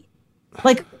key.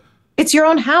 Like, it's your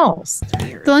own house.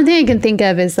 The only thing I can think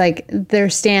of is like their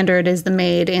standard is the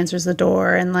maid answers the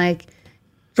door and like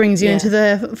brings you into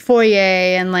the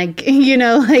foyer and like, you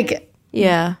know, like,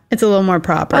 yeah, it's a little more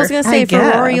proper. I was gonna say for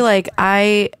Rory, like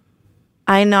I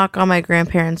knock on my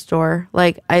grandparents' door,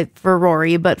 like for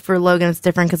Rory, but for Logan it's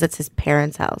different because it's his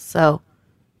parents' house. So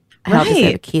I obviously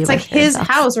have a key. It's to like my parents' his house.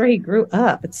 house where he grew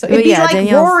up. It's so, But it'd be yeah, like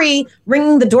Danielle's- Rory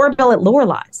ringing the doorbell at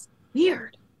Lorelai's.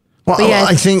 Weird. Well,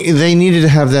 I think they needed to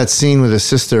have that scene with his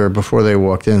sister before they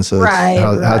walked in, so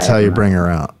that's how you bring her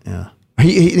out. Yeah,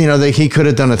 he could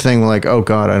have done a thing like, oh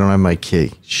God, I don't have my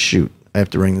key. Shoot, I have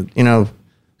to ring. At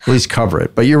least cover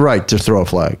it. But you're right to throw a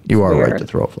flag. You are right to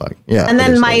throw a flag. Yeah. And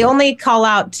then my only call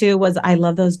out too was I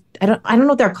love those. I don't know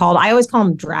what they're called. I always call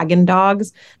them dragon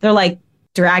dogs. They're like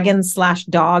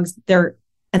dragons/dogs. They're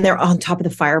on top of the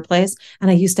fireplace. And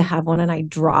I used to have one and I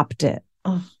dropped it.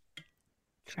 Oh,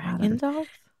 dragon dogs.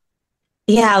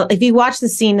 Yeah, if you watch the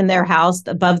scene in their house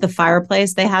above the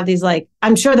fireplace, they have these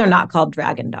I'm sure they're not called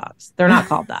dragon dogs. They're not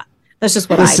called that. That's just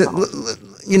what I call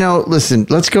them. Listen,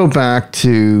 let's go back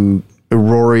to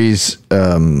Rory's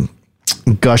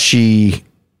gushy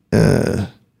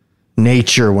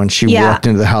nature when she walked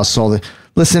into the house.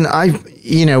 Listen,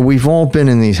 we've all been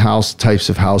in these types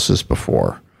of houses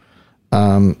before.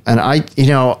 And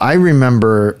I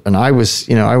remember, and I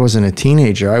wasn't a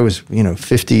teenager. I was,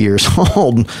 50 years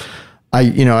old.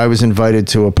 I was invited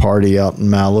to a party out in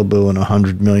Malibu in a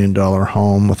 $100 million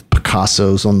home with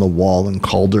Picassos on the wall and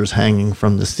Calders hanging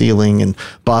from the ceiling and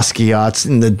Basquiat's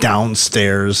in the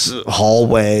downstairs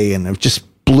hallway. And it just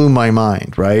blew my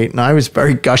mind, right? And I was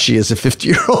very gushy as a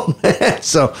 50-year-old man.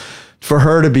 So for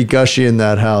her to be gushy in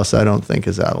that house, I don't think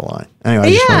is out of line. Anyway,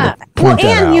 I just wanted to point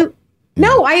that out.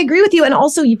 No, I agree with you. And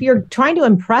also, if you're trying to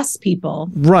impress people,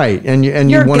 right, and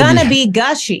you're gonna be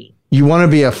gushy. You want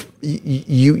to be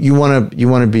you want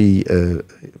to be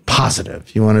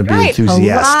positive. You want to be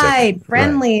enthusiastic, right,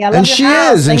 friendly. I love and your she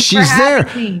house. is, and Thanks she's for there.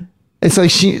 having me. It's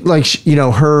like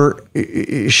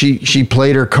she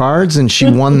played her cards and she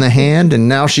won the hand, and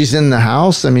now she's in the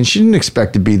house. I mean, she didn't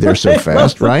expect to be there so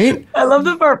fast, right? I love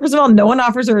the part. First of all, no one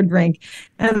offers her a drink,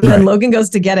 and then Logan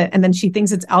goes to get it, and then she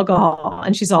thinks it's alcohol,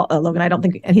 and she's all, Logan, I don't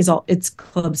think, and he's all, it's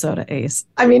club soda, Ace.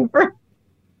 I mean, maybe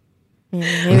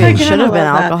it should have been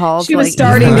alcohol. She was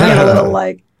starting to get a little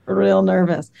real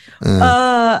nervous.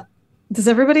 Does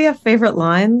everybody have favorite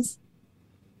lines?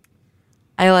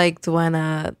 I liked when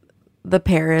the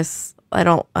Paris, I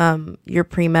don't you're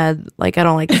pre-med, I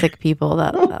don't like sick people,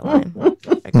 that line.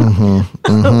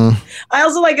 I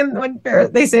also like when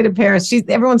they say to Paris,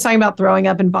 everyone's talking about throwing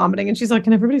up and vomiting, and she's like,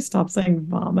 can everybody stop saying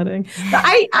vomiting? But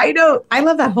I know, I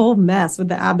love that whole mess with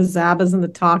the abba-zabbas and the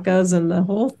tacos and the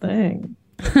whole thing.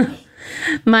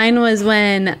 Mine was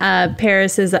when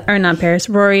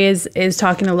Rory is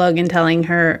talking to Logan, telling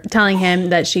him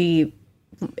that she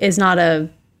is not a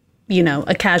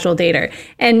casual dater,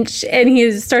 and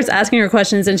he starts asking her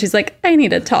questions, and she's like, I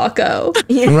need a taco.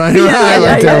 Right.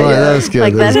 That was good.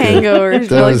 Like that hangover.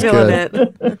 She's really feeling it.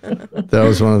 That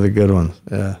was one of the good ones.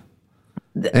 Yeah.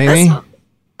 Amy?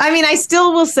 I mean, I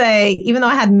still will say, even though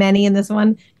I had many in this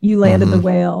one, you landed the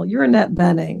whale. You're Annette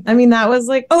Bening. I mean, that was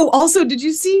also, did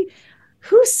you see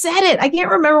who said it? I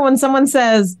can't remember when someone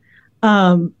says,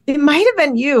 it might have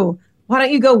been you. Why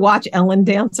don't you go watch Ellen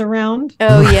dance around?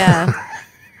 Oh, yeah.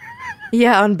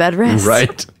 Yeah, on bed rest.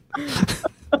 Right.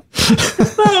 That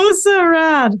was so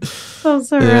rad.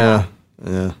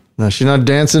 Yeah. No, she's not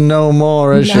dancing no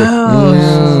more, is she?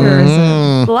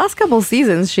 The last couple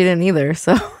seasons, she didn't either.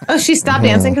 So. Oh, she stopped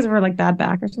dancing because of her bad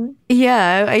back or something?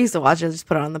 Yeah, I used to watch it, just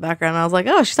put it on the background. And I was like,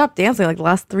 oh, she stopped dancing the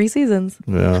last 3 seasons.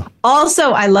 Yeah.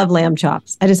 Also, I love lamb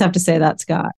chops. I just have to say that,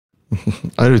 Scott.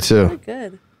 I do too. They're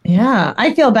good. Yeah,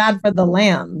 I feel bad for the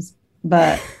lambs,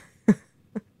 but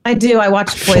I do. I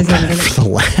watched Poison. For the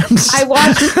lambs. I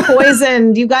watched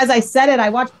Poison. You guys, I said it.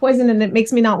 I watched Poison, and it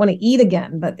makes me not want to eat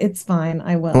again. But it's fine.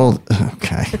 I will. Well,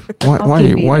 okay. Why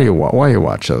do you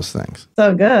watch those things?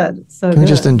 So good. Can we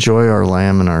just enjoy our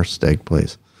lamb and our steak,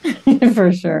 please?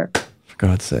 For sure. For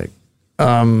God's sake.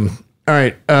 All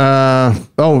right.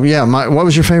 What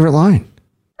was your favorite line?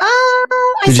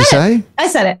 Did you say? I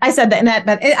said it. I said the Annette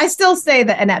Bening. I still say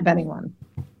the Annette Bening one.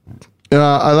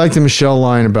 I like the Michelle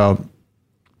line about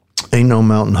ain't no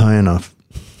mountain high enough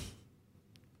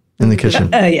in the kitchen.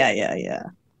 Yeah.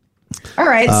 All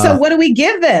right. So what do we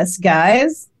give this,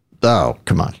 guys? Oh,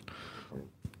 come on.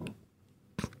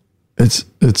 It's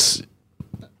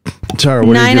Tara,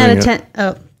 what 9 are you out giving of it? 10.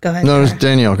 Oh, go ahead. No, it's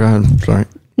Danielle. Go ahead. Sorry.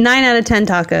 9 out of 10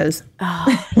 tacos.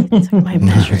 Oh, you took my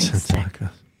measuring stick.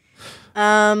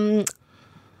 9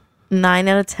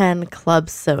 out of 10 club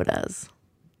sodas.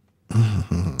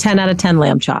 10 out of 10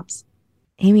 lamb chops.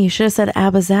 Amy, you should have said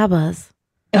Abba Zabbas.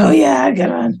 Oh, yeah. Good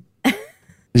one.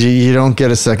 You don't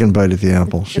get a second bite at the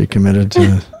apple. She committed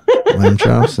to lamb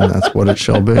chops, and that's what it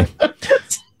shall be.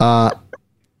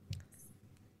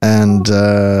 And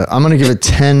I'm going to give it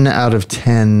 10 out of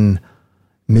 10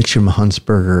 Mitchum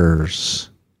Huntsberger's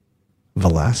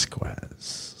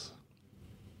Velasquez.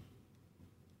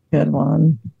 Good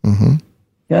one. Mm-hmm.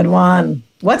 Good one.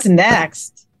 What's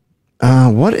next?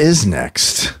 What is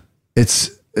next?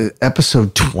 It's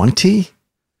episode 20.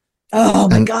 Oh,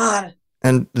 my God.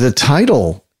 And the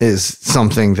title is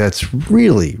something that's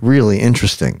really, really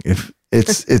interesting. If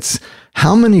it's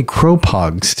how many crow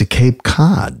pogs to Cape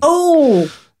Cod?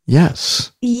 Oh,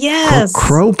 yes. Yes.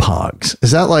 Crow pogs.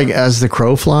 Is that like as the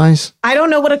crow flies? I don't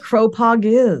know what a crow pog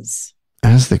is.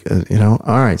 As the,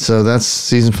 all right. So that's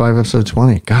season 5, episode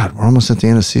 20. God, we're almost at the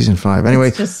end of season 5. Anyway,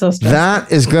 It's just so stressful.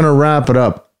 that is going to wrap it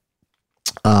up.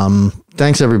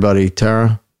 Thanks everybody.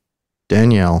 Tara,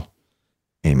 Danielle,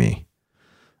 Amy.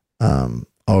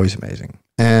 Always amazing.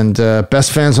 And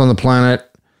best fans on the planet.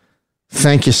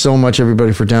 Thank you so much,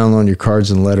 everybody, for downloading your cards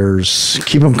and letters.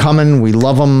 Keep them coming. We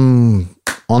love them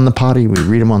on the potty. We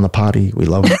read them on the potty. We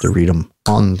love to read them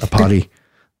on the potty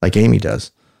like Amy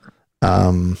does.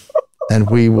 And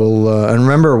we will, and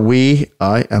remember,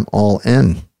 I am all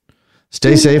in.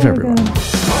 Stay safe, everyone.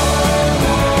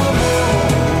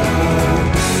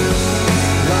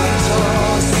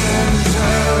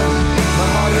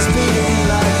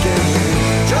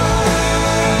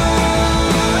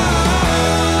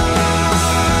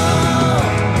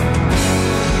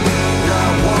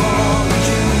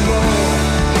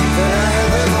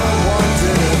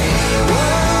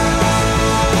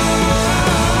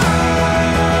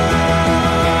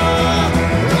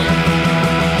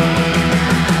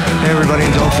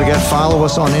 Don't forget, follow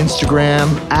us on Instagram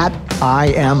at I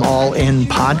Am All In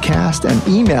Podcast and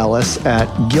email us at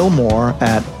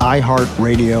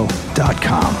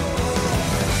Gilmore@iHeartRadio.com.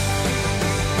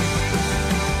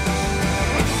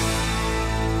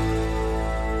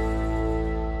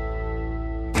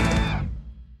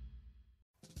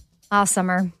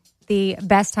 Summer, the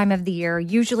best time of the year,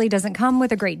 usually doesn't come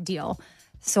with a great deal.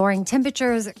 Soaring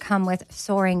temperatures come with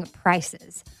soaring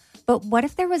prices. But what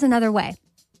if there was another way?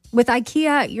 With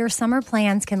IKEA, your summer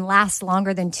plans can last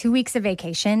longer than 2 weeks of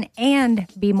vacation and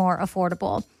be more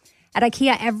affordable. At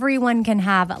IKEA, everyone can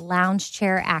have lounge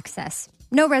chair access.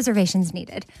 No reservations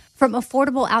needed. From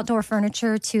affordable outdoor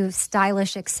furniture to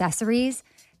stylish accessories,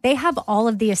 they have all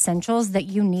of the essentials that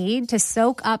you need to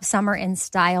soak up summer in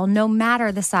style, no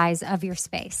matter the size of your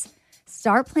space.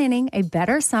 Start planning a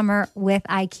better summer with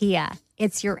IKEA.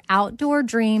 It's your outdoor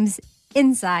dreams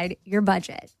inside your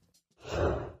budget.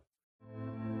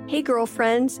 Hey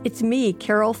girlfriends, it's me,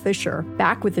 Carol Fisher,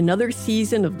 back with another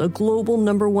season of the global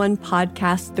 #1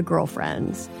 podcast, The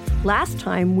Girlfriends. Last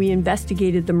time, we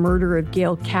investigated the murder of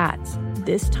Gail Katz.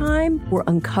 This time, we're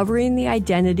uncovering the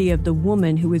identity of the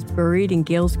woman who was buried in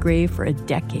Gail's grave for a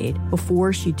decade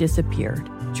before she disappeared.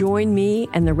 Join me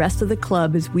and the rest of the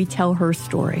club as we tell her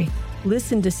story.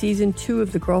 Listen to Season 2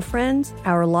 of The Girlfriends,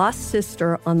 Our Lost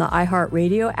Sister on the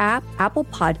iHeartRadio app, Apple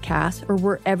Podcasts, or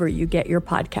wherever you get your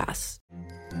podcasts.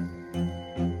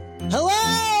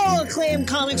 Hello, acclaimed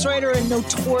comics writer and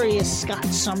notorious Scott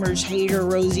Summers hater,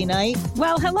 Rosie Knight.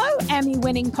 Well, hello,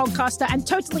 Emmy-winning podcaster and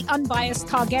totally unbiased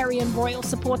Targaryen royal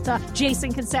supporter,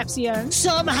 Jason Concepcion.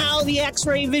 Somehow the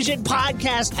X-Ray Vision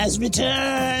podcast has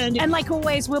returned. And like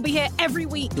always, we'll be here every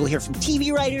week. You'll hear from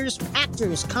TV writers,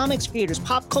 actors, comics creators,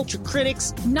 pop culture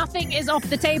critics. Nothing is off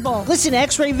the table. Listen to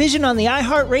X-Ray Vision on the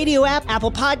iHeartRadio app,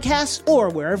 Apple Podcasts, or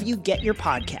wherever you get your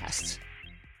podcasts.